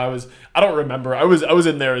 like, I don't remember. I was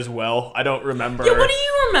in there as well. I don't remember. Yeah, what do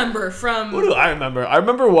you remember from... What do I remember? I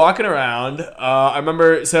remember walking around.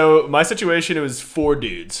 So my situation, it was 4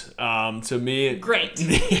 dudes. So me... Great.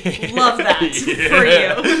 Love that for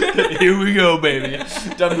you. Here we go, baby.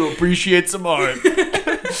 Time to appreciate some art.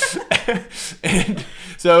 And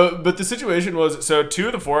so, but the situation was, so 2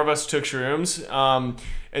 of the 4 of us took shrooms,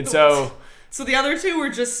 and so the other 2 were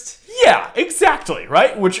just... Yeah, exactly,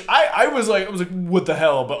 right? Which I was like, what the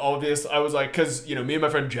hell? But obvious, I was like, because, you know, me and my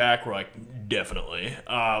friend Jack were like, definitely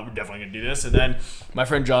gonna do this. And then my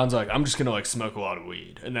friend John's like, I'm just gonna like smoke a lot of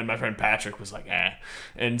weed. And then my friend Patrick was like, eh.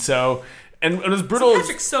 And so... And it was brutal. So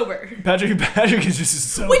Patrick's sober. Patrick is just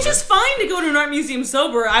sober. Which is fine to go to an art museum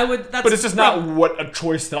sober. But it's just not what a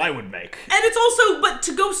choice that I would make. And it's also, but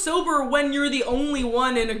to go sober when you're the only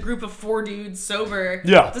one in a group of 4 dudes sober,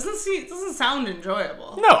 doesn't sound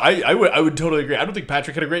enjoyable. No, I would totally agree. I don't think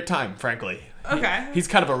Patrick had a great time, frankly. Okay. He's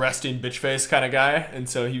kind of a resting bitch face kind of guy, and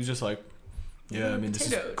so he was just like, yeah, I mean, this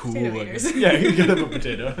is cool. Yeah, you get up a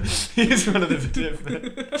potato. He's one of the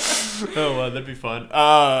potatoes. Oh, wow, that'd be fun.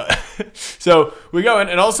 So we go in,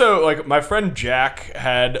 and also, like, my friend Jack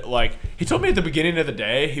had, like, he told me at the beginning of the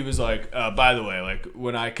day, he was like, by the way, like,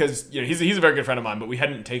 because, you know, he's a very good friend of mine, but we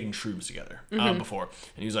hadn't taken shrooms together before.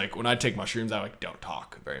 And he was like, when I take mushrooms, I, like, don't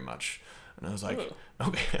talk very much. And I was like,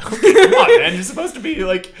 okay, come on, man. You're supposed to be,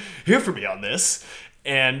 like, here for me on this.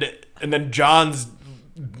 And then John's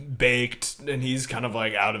baked and he's kind of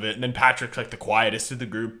like out of it, and then Patrick's like the quietest of the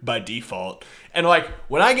group by default. And like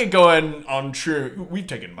when I get going on true, we've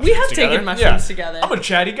taken mushrooms together. I'm a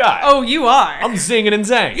chatty guy. Oh, you are. I'm zinging and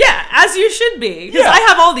zang. Yeah, as you should be. Because I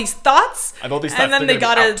have all these thoughts. And then they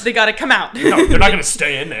gotta come out. No, they're not gonna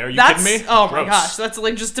stay in there. Are you kidding me? Oh my gosh, that's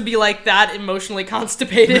like just to be like that emotionally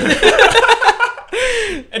constipated.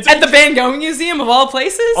 At the Van Gogh Museum of all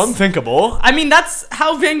places? Unthinkable. I mean, that's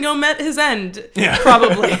how Van Gogh met his end. Yeah.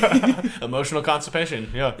 Probably. Emotional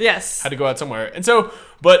constipation. Yeah. Yes. Had to go out somewhere. And so,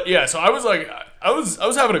 but yeah, so I was like, I was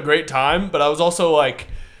having a great time, but I was also like,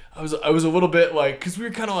 I was a little bit like, because we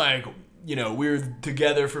were kind of like, you know, we were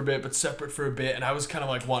together for a bit, but separate for a bit, and I was kind of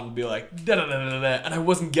like wanting to be like, da-da-da-da-da, and I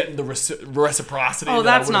wasn't getting the reciprocity that I would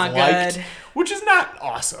have liked, which is not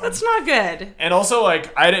awesome. That's not good. And also,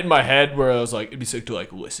 like, I had it in my head where I was like, it'd be sick to,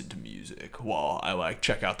 like, listen to music while I, like,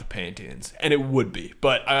 check out the paintings, and it would be,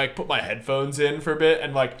 but I, like, put my headphones in for a bit,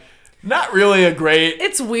 and, like, not really a great...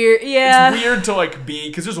 It's weird, yeah. It's weird to, like, be...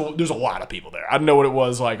 Because there's a lot of people there. I don't know what it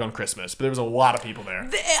was like on Christmas, but there was a lot of people there.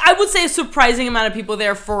 I would say a surprising amount of people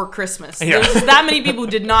there for Christmas. Yeah. There's that many people who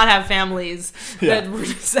did not have families that were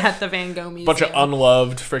just at the Van Gogh Museum. Bunch of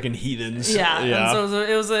unloved freaking heathens. Yeah. And so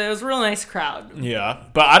it was a real nice crowd. Yeah.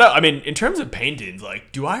 But I mean, in terms of paintings,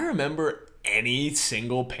 like, do I remember any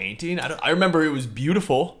single painting? I remember it was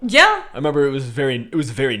beautiful. Yeah. I remember it was very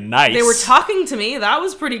nice. They were talking to me. That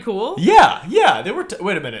was pretty cool. Yeah. They were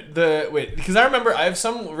wait a minute. Because I remember I have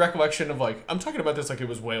some recollection of, like, I'm talking about this like it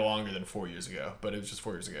was way longer than 4 years ago, but it was just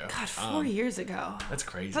 4 years ago. God, 4 years ago. That's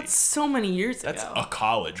crazy. That's so many years ago. That's a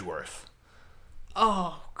college worth.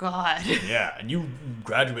 Oh God. Yeah, and you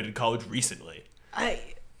graduated college recently.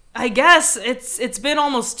 I guess it's been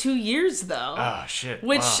almost 2 years though. Oh shit.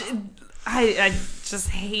 Which I just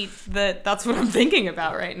hate that that's what I'm thinking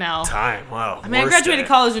about right now. Time, wow. I mean, I graduated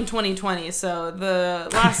college in 2020, so the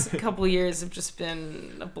last couple years have just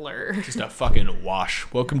been a blur. Just a fucking wash.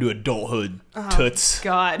 Welcome to adulthood, toots.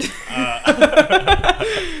 God.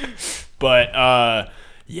 But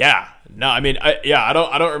yeah. No, I mean, I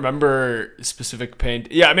don't remember specific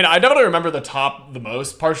paint. Yeah, I mean, I definitely remember the top the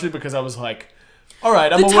most, partially because I was like, all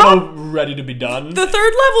right, I'm little ready to be done. The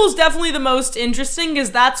third level is definitely the most interesting,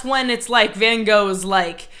 because that's when it's like Van Gogh's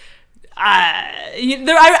like,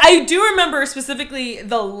 I do remember specifically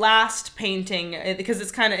the last painting, because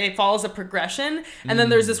it follows a progression, and then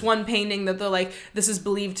there's this one painting that they're like, this is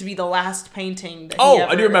believed to be the last painting that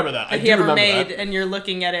I do remember that. He ever made, and you're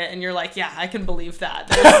looking at it and you're like, yeah, I can believe that.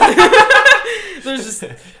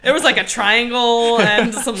 There was like a triangle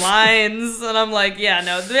and some lines, and I'm like, yeah,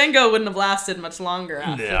 no, Van Gogh wouldn't have lasted much longer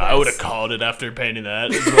after this. I would have called it after painting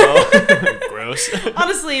that as well. Gross.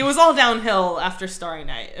 Honestly, it was all downhill after Starry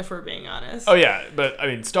Night, if we're being honest. Oh yeah, but I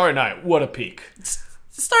mean, Starry Night, what a peak.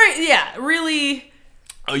 Really.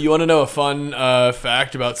 Oh, you want to know a fun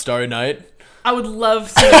fact about Starry Night? I would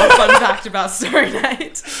love to know a fun fact about Starry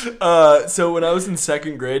Night. So when I was in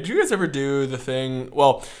second grade, did you guys ever do the thing?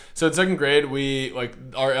 Well, so in second grade, we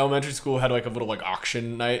our elementary school had like a little like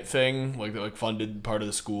auction night thing, like they funded part of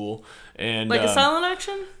the school, and like a silent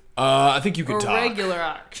auction. I think you could talk. A regular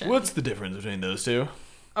auction. What's the difference between those two?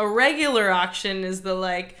 A regular auction is the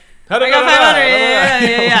like. I got 500.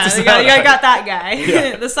 Yeah. You got that guy.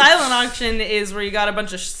 Yeah. The silent auction is where you got a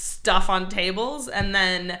bunch of stuff on tables and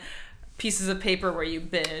then pieces of paper where you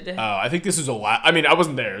bid. Oh, I think this is I mean, I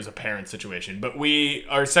wasn't there. It was a parent situation. But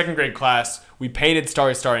our second grade class, we painted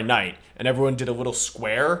Starry, Starry Night, and everyone did a little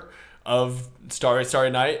square of Starry, Starry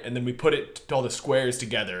Night, and then we put all the squares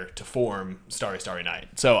together to form Starry, Starry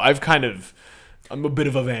Night. So I'm a bit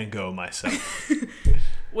of a Van Gogh myself.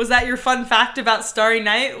 Was that your fun fact about Starry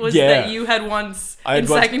Night? That you had once in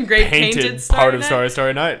second grade painted Starry part Night? Of Starry,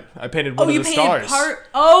 Starry Night. I painted one of the stars. So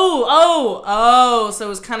it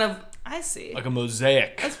was kind of, I see. Like a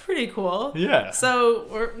mosaic. That's pretty cool. Yeah.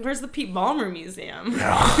 So where's the Pete Ballmer Museum?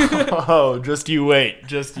 Oh, just you wait.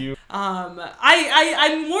 Just you. I'm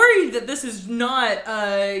worried that this is not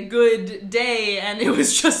a good day and it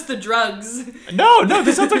was just the drugs. No,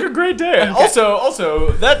 this sounds like a great day. Okay.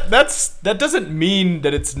 Also, that doesn't mean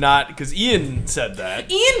that it's not, because Ian said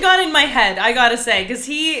that. Ian got in my head, I gotta say, because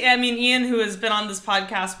Ian, who has been on this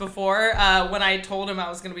podcast before, when I told him I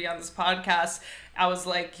was going to be on this podcast, he was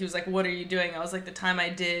like, what are you doing? I was like, the time I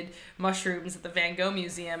did mushrooms at the Van Gogh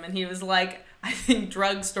Museum. And he was like, I think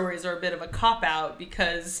drug stories are a bit of a cop-out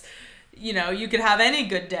because, you could have any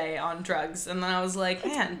good day on drugs. And then I was like,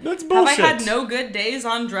 man, that's bullshit. Have I had no good days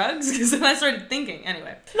on drugs? Because then I started thinking,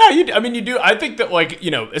 anyway. No, you do. I think that,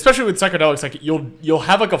 especially with psychedelics, like, you'll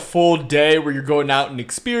have, like, a full day where you're going out and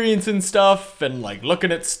experiencing stuff and, like,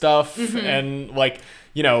 looking at stuff and, like,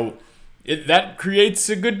 that creates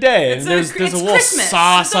a good day, and there's a little Christmas.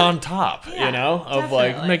 Sauce on top, of definitely.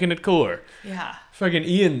 Like making it cooler. Yeah. Fucking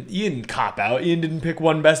Ian cop out. Ian didn't pick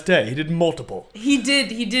one best day. He did multiple. He did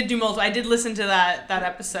do multiple. I did listen to that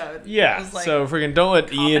episode. Yeah. So freaking don't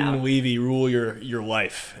let Ian Levy rule your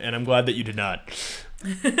life, and I'm glad that you did not.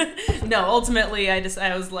 No, ultimately I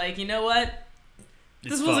was like, you know what?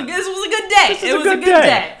 This was a good day. It was a good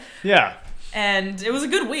day. Yeah. And it was a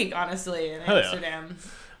good week, honestly, in Amsterdam. Yeah.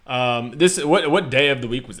 What day of the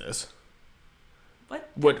week was this?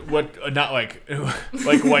 What not like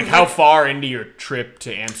how far into your trip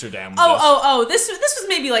to Amsterdam was this? This was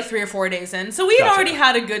maybe like 3 or 4 days in. So we had already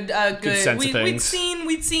had a good sense of things.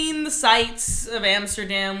 We'd seen the sights of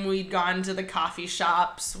Amsterdam. We'd gone to the coffee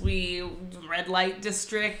shops, red light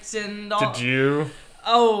district and all. Did you?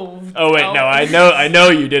 Oh wait, no, I know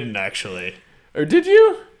you didn't actually. Or did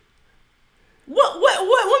you?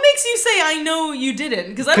 What makes you say I know you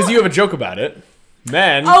didn't? Because you have a joke about it.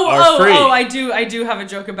 Men are free. I do have a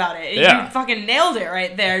joke about it. Yeah. You fucking nailed it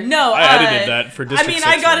right there. No, I edited that for District 6.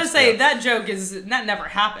 I gotta say, that joke that never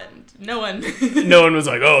happened. No one was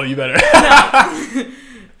like, oh, you better.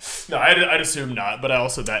 No, I'd assume not, but I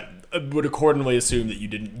also would accordingly assume that you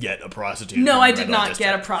didn't get a prostitute. No, I did not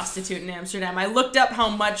get a prostitute in Amsterdam. I looked up how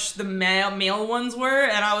much the male ones were,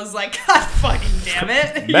 and I was like, God fucking damn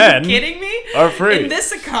it. Men are you kidding me? Are free. In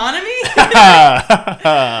this economy?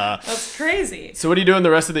 That's crazy. So what are you doing the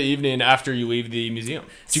rest of the evening after you leave the museum?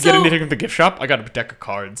 Did you get anything from the gift shop? I got a deck of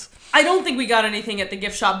cards. I don't think we got anything at the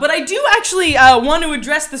gift shop, but I do actually want to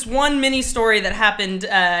address this one mini story that happened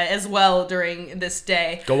as well during this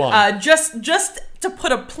day. Go on. Just to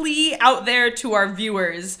put a plea out there to our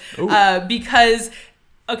viewers, because.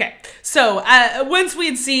 Okay, so once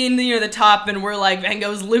we'd seen the top, and we're like, Van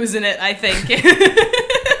Gogh's losing it, I think.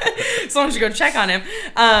 Someone should go check on him.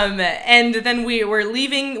 And then we're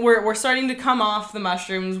leaving. We're starting to come off the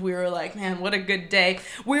mushrooms. We were like, man, what a good day.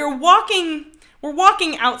 We're walking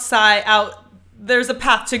outside, out there's a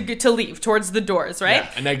path to leave towards the doors, right?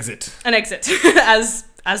 Yeah, an exit. An exit,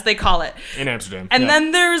 as they call it. In Amsterdam. And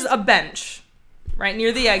then there's a bench right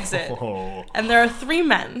near the exit. Oh. And there are 3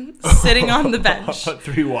 men sitting on the bench.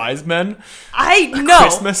 3 wise men? No.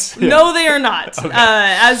 Christmas? Yeah. No, they are not. Okay.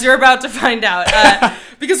 As you're about to find out.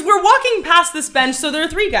 Because we're walking past this bench, so there are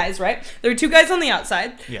 3 guys, right? There are 2 guys on the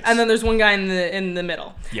outside, yes. and then there's 1 guy in the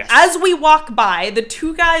middle. Yes. As we walk by, the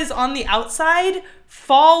 2 guys on the outside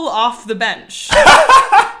fall off the bench.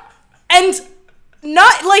 And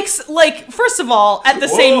not like first of all, at the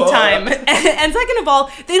same time, and second of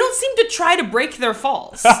all, they don't seem to try to break their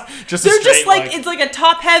falls. They're just like it's like a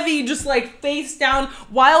top heavy, just like face down,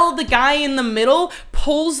 while the guy in the middle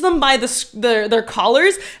pulls them by their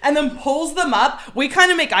collars and then pulls them up. We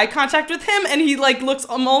kind of make eye contact with him, and he like looks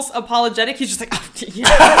almost apologetic. He's just like, oh,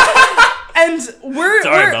 yeah. And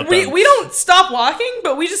we don't stop walking,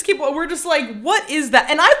 but we're just like, what is that?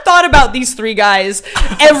 And I've thought about these 3 guys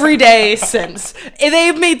every day since.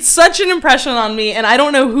 They've made such an impression on me, and I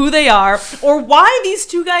don't know who they are or why these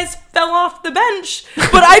 2 guys fell off the bench.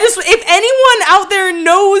 But if anyone out there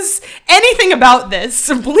knows anything about this,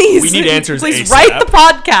 please, we need answers. Please ASAP. write the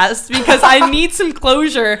podcast, because I need some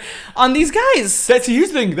closure on these guys. That's a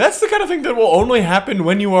huge thing. That's the kind of thing that will only happen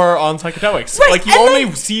when you are on psychedelics. Right, like, you only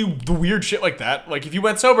see the weird shit like that. Like, if you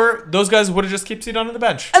went sober, those guys would have just kept sitting on the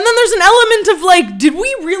bench. And then there's an element of like, did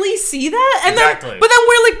we really see that? And exactly. But then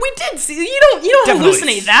we're like, we did see. You don't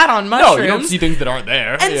hallucinate that on mushrooms. No, you don't see things that aren't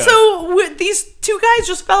there. And so these 2 guys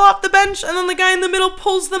just fell off the bench, and then the guy in the middle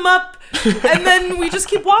pulls them up, and then we just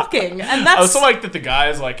keep walking. And that's. I also like that the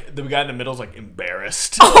guy in the middle is like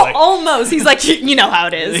embarrassed. Oh, like, almost. He's like, you know how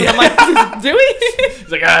it is. And I'm like, do we?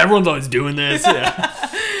 He's like, everyone's always doing this. Yeah.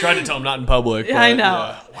 Trying to tell him not in public. But, I know.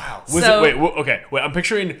 Yeah. Wow. Wait. I'm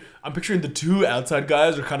picturing the 2 outside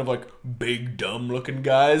guys are kind of like big, dumb looking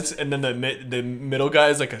guys, and then the middle guy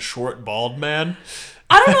is like a short, bald man.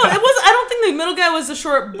 I don't know. I don't think the middle guy was a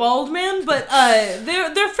short, bald man, but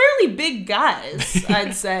they're fairly big guys,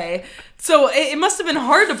 I'd say. So it must have been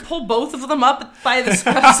hard to pull both of them up by the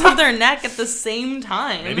scruffs of their neck at the same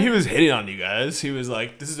time. Maybe he was hitting on you guys. He was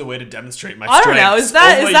like, "This is a way to demonstrate my strength." I don't know. Is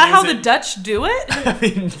that how the Dutch do it? I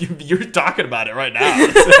mean, you're talking about it right now.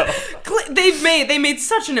 So. They made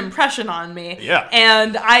such an impression on me. Yeah.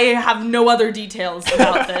 And I have no other details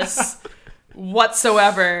about this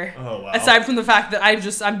whatsoever. Oh, wow. Aside from the fact that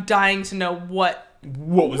I'm dying to know what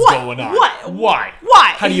was going on. Why?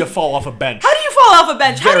 How do you fall off a bench? How do you fall off a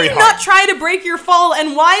bench? How do you hard. not try to break your fall?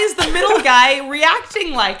 And why is the middle guy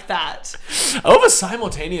reacting like that? I love a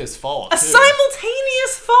simultaneous fall. A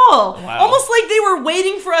simultaneous fall. Wow. Almost like they were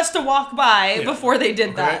waiting for us to walk by before they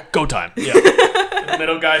did that. Go time. Yeah. The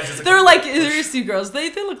middle guy just. They're like, there's 2 girls.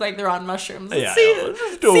 They look like they're on mushrooms. Let's see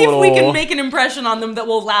if we can make an impression on them that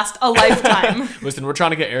will last a lifetime. Listen, we're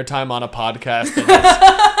trying to get airtime on a podcast that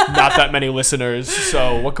has not that many listeners.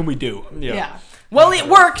 So what can we do? Yeah. Well, it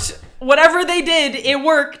worked. Whatever they did, it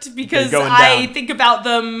worked, because I think about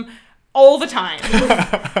them all the time.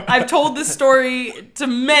 I've told this story to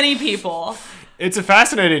many people. It's a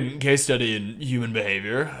fascinating case study in human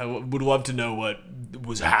behavior. I would love to know what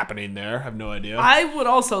was happening there. I have no idea. I would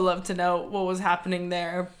also love to know what was happening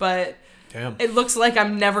there, but damn, it looks like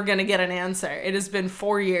I'm never going to get an answer. It has been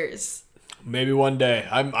 4 years. Maybe one day.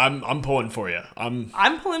 I'm pulling for you.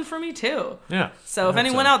 I'm pulling for me too. Yeah. So if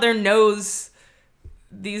anyone out there knows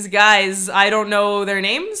these guys, I don't know their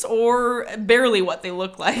names or barely what they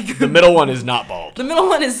look like. The middle one is not bald. The middle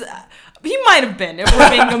one is. He might have been, if we're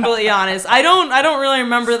being completely honest. I don't really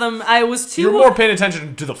remember them. I was too. You're more paying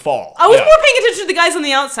attention to the fall. I was more paying attention to the guys on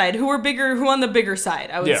the outside who on the bigger side.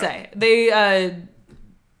 I would say they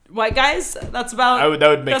white guys. That's about. That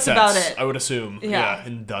would make sense. That's about it. I would assume. Yeah,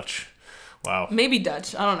 in Dutch. Wow. Maybe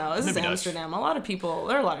Dutch. I don't know. This is Amsterdam. Dutch. A lot of people.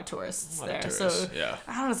 There are a lot of tourists there. So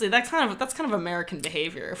honestly, that's kind of American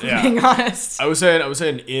behavior, if we're being honest. I was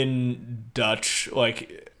saying in Dutch,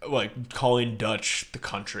 like calling Dutch the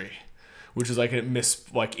country, which is like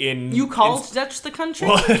You called Dutch the country?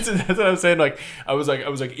 Well, that's what I was saying. Like I was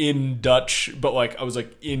like in Dutch, but like I was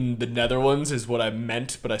like in the Netherlands is what I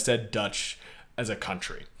meant, but I said Dutch as a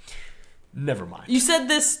country. Never mind. You said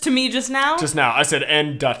this to me just now? Just now. I said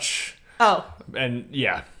and Dutch. Oh. And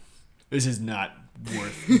yeah, this is not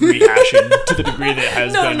worth rehashing to the degree that it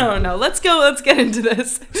has been. No. Let's get into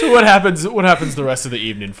this. So what happens the rest of the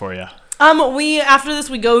evening for you? After this,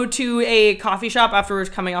 we go to a coffee shop. After we're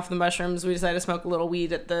coming off the mushrooms, we decided to smoke a little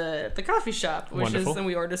weed at the coffee shop, then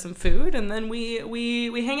we order some food, and then we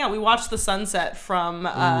hang out. We watch the sunset from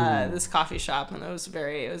this coffee shop, and it was a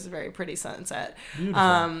very pretty sunset.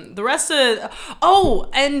 Beautiful. The rest of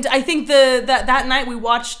and I think that night we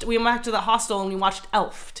went back to the hostel and we watched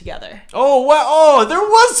Elf together. Oh wow! Oh, there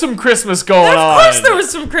was some Christmas going on. Of course, there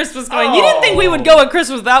was some Christmas going. You didn't think we would go at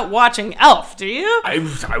Christmas without watching Elf, do you?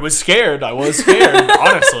 I was scared.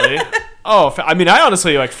 Honestly. I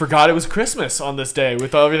honestly forgot it was Christmas on this day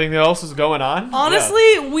with everything else was going on.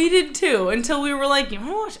 Honestly, we did too until we were like, you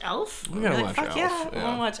want to watch Elf? We gotta watch Elf. Yeah, I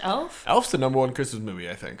want to watch Elf. Elf's the number one Christmas movie,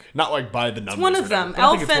 I think. Not by the numbers. It's one of them.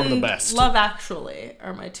 Elf and Love Actually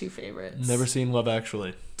are my two favorites. Never seen Love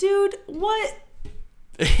Actually. Dude, what?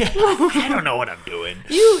 I don't know what I'm doing.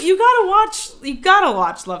 You gotta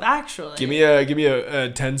watch Love Actually. Give me a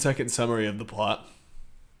 10-second summary of the plot.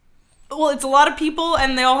 Well, it's a lot of people,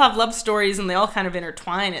 and they all have love stories, and they all kind of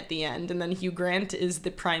intertwine at the end. And then Hugh Grant is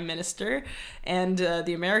the prime minister, and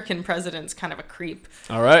the American president's kind of a creep.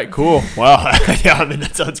 All right, cool. Wow. Yeah,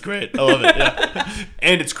 that sounds great. I love it. Yeah.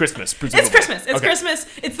 And it's Christmas, presumably. It's Christmas. It's Christmas.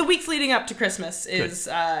 It's the weeks leading up to Christmas is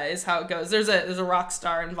how it goes. There's a rock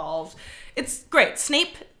star involved. It's great.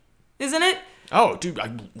 Snape, isn't it? Oh, dude, I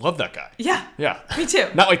love that guy. Yeah. Yeah. Me too.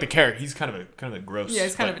 Not like the character. He's kind of a gross. Yeah,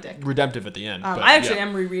 he's kind of a dick. Redemptive at the end. I actually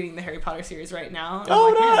am rereading the Harry Potter series right now.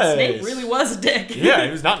 Nice. Snape really was a dick. Yeah,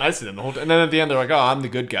 he was not nice to them the whole time. And then at the end, they're like, "Oh, I'm the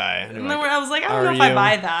good guy." And then I was like, I don't know if I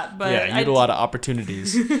buy that, but yeah, you had a lot of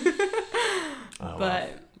opportunities. But wow.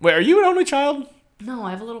 Wait, are you an only child? No,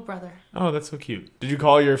 I have a little brother. Oh, that's so cute. Did you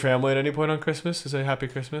call your family at any point on Christmas to say Happy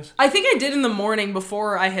Christmas? I think I did in the morning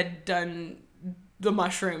before I had done the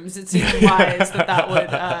mushrooms. It seemed wise that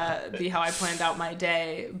would be how I planned out my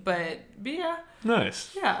day. But yeah.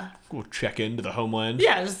 Nice. Yeah. We'll check into the homeland.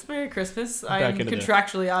 Yeah, just Merry Christmas. I'm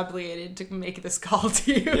contractually obligated to make this call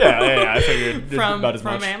to you. Yeah, I figured about as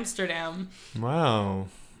much. From Amsterdam. Wow.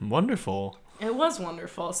 Wonderful. It was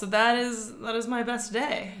wonderful. So that is my best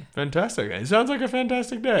day. Fantastic. It sounds like a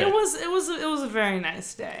fantastic day. It was a very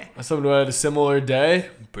nice day. Someone who had a similar day.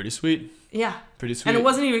 Pretty sweet. Yeah. Pretty sweet. And it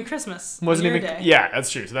wasn't even Christmas. Day. Yeah, that's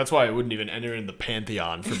true. So that's why it wouldn't even enter in the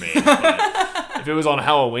pantheon for me. If it was on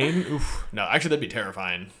Halloween, oof. No, actually that'd be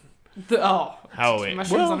terrifying. Halloween.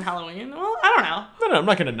 Mushrooms on Halloween? Well, I don't know. No, I'm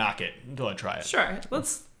not gonna knock it until I try it. Sure.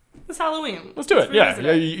 It's Halloween. Let's do it. Yeah.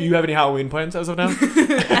 You have any Halloween plans as of now?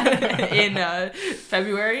 In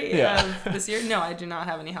February of this year? No, I do not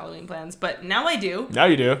have any Halloween plans, but now I do. Now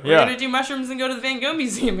you do. We're gonna do mushrooms and go to the Van Gogh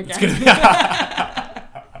Museum again.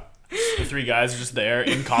 The three guys are just there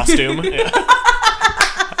in costume. Yeah.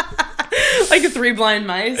 Like 3 blind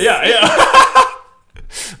mice. Yeah.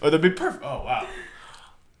 Oh, that'd be perfect. Oh, wow.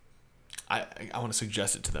 I want to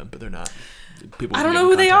suggest it to them, but they're not. People I don't know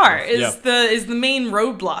who they are. Is the main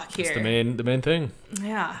roadblock here. It's the main thing.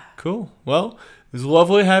 Yeah. Cool. Well, it was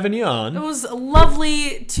lovely having you on. It was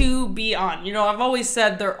lovely to be on. I've always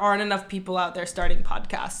said there aren't enough people out there starting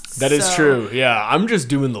podcasts. That is true. Yeah, I'm just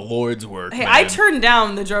doing the Lord's work. Hey, man. I turned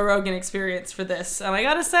down the Joe Rogan Experience for this, and I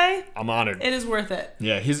gotta say, I'm honored. It is worth it.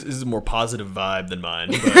 Yeah, his is a more positive vibe than mine.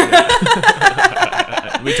 But,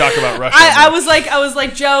 we talk about Russia. I was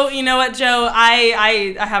like, Joe. You know what, Joe?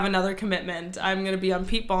 I have another commitment. I'm gonna be on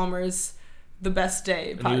Pete Ballmer's The Best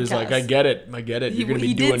Day podcast. And he was like, I get it. You're going to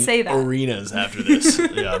be doing arenas after this.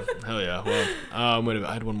 Yeah. Hell yeah. Well, wait a minute.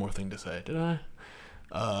 I had one more thing to say. Did I?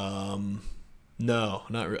 No,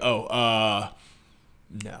 not really.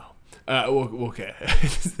 No. Okay.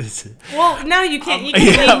 Well, now you can't leave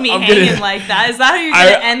me hanging like that. Is that how you're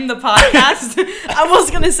going to end the podcast? I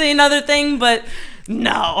was going to say another thing, but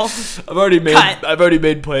no. I've already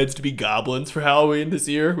made plans to be goblins for Halloween this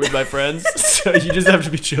year with my friends. So you just have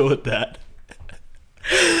to be chill with that.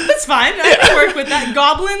 That's fine. I can work with that.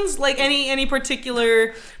 Goblins, like any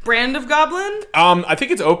particular brand of goblin? I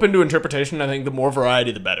think it's open to interpretation. I think the more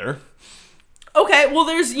variety, the better. Okay, well,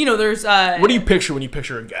 there's. What do you picture when you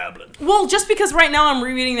picture a goblin? Well, just because right now I'm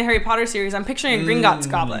rereading the Harry Potter series, I'm picturing a Gringotts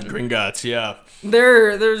goblin. Gringotts, yeah.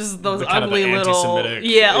 There's those ugly little.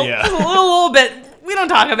 Yeah, a little bit. We don't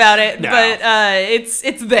talk about it, but it's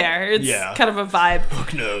there. It's kind of a vibe.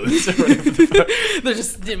 Hook nose. They're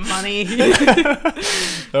just money.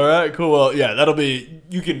 All right, cool. Well, yeah, that'll be.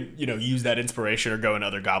 You can use that inspiration or go in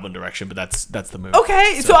other goblin direction, but that's the move.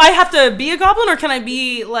 Okay, so I have to be a goblin, or can I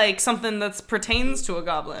be like something that pertains to a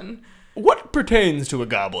goblin? What pertains to a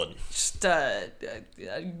goblin? Just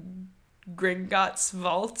Gringotts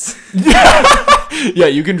vault. Yeah,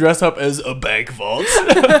 you can dress up as a bank vault.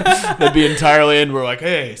 That'd be entirely in. We're like,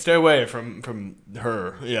 hey, stay away from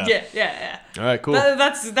her. Yeah. Yeah. All right, cool.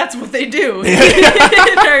 That's what they do in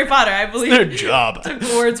Harry Potter, I believe. It's their job. Took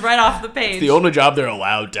the words right off the page. It's the only job they're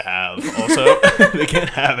allowed to have. Also, they can't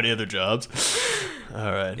have any other jobs.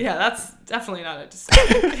 All right. Yeah, that's definitely not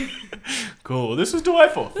a Cool. This was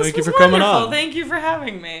delightful. Thank you for coming on. Thank you for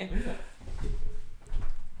having me. Yeah.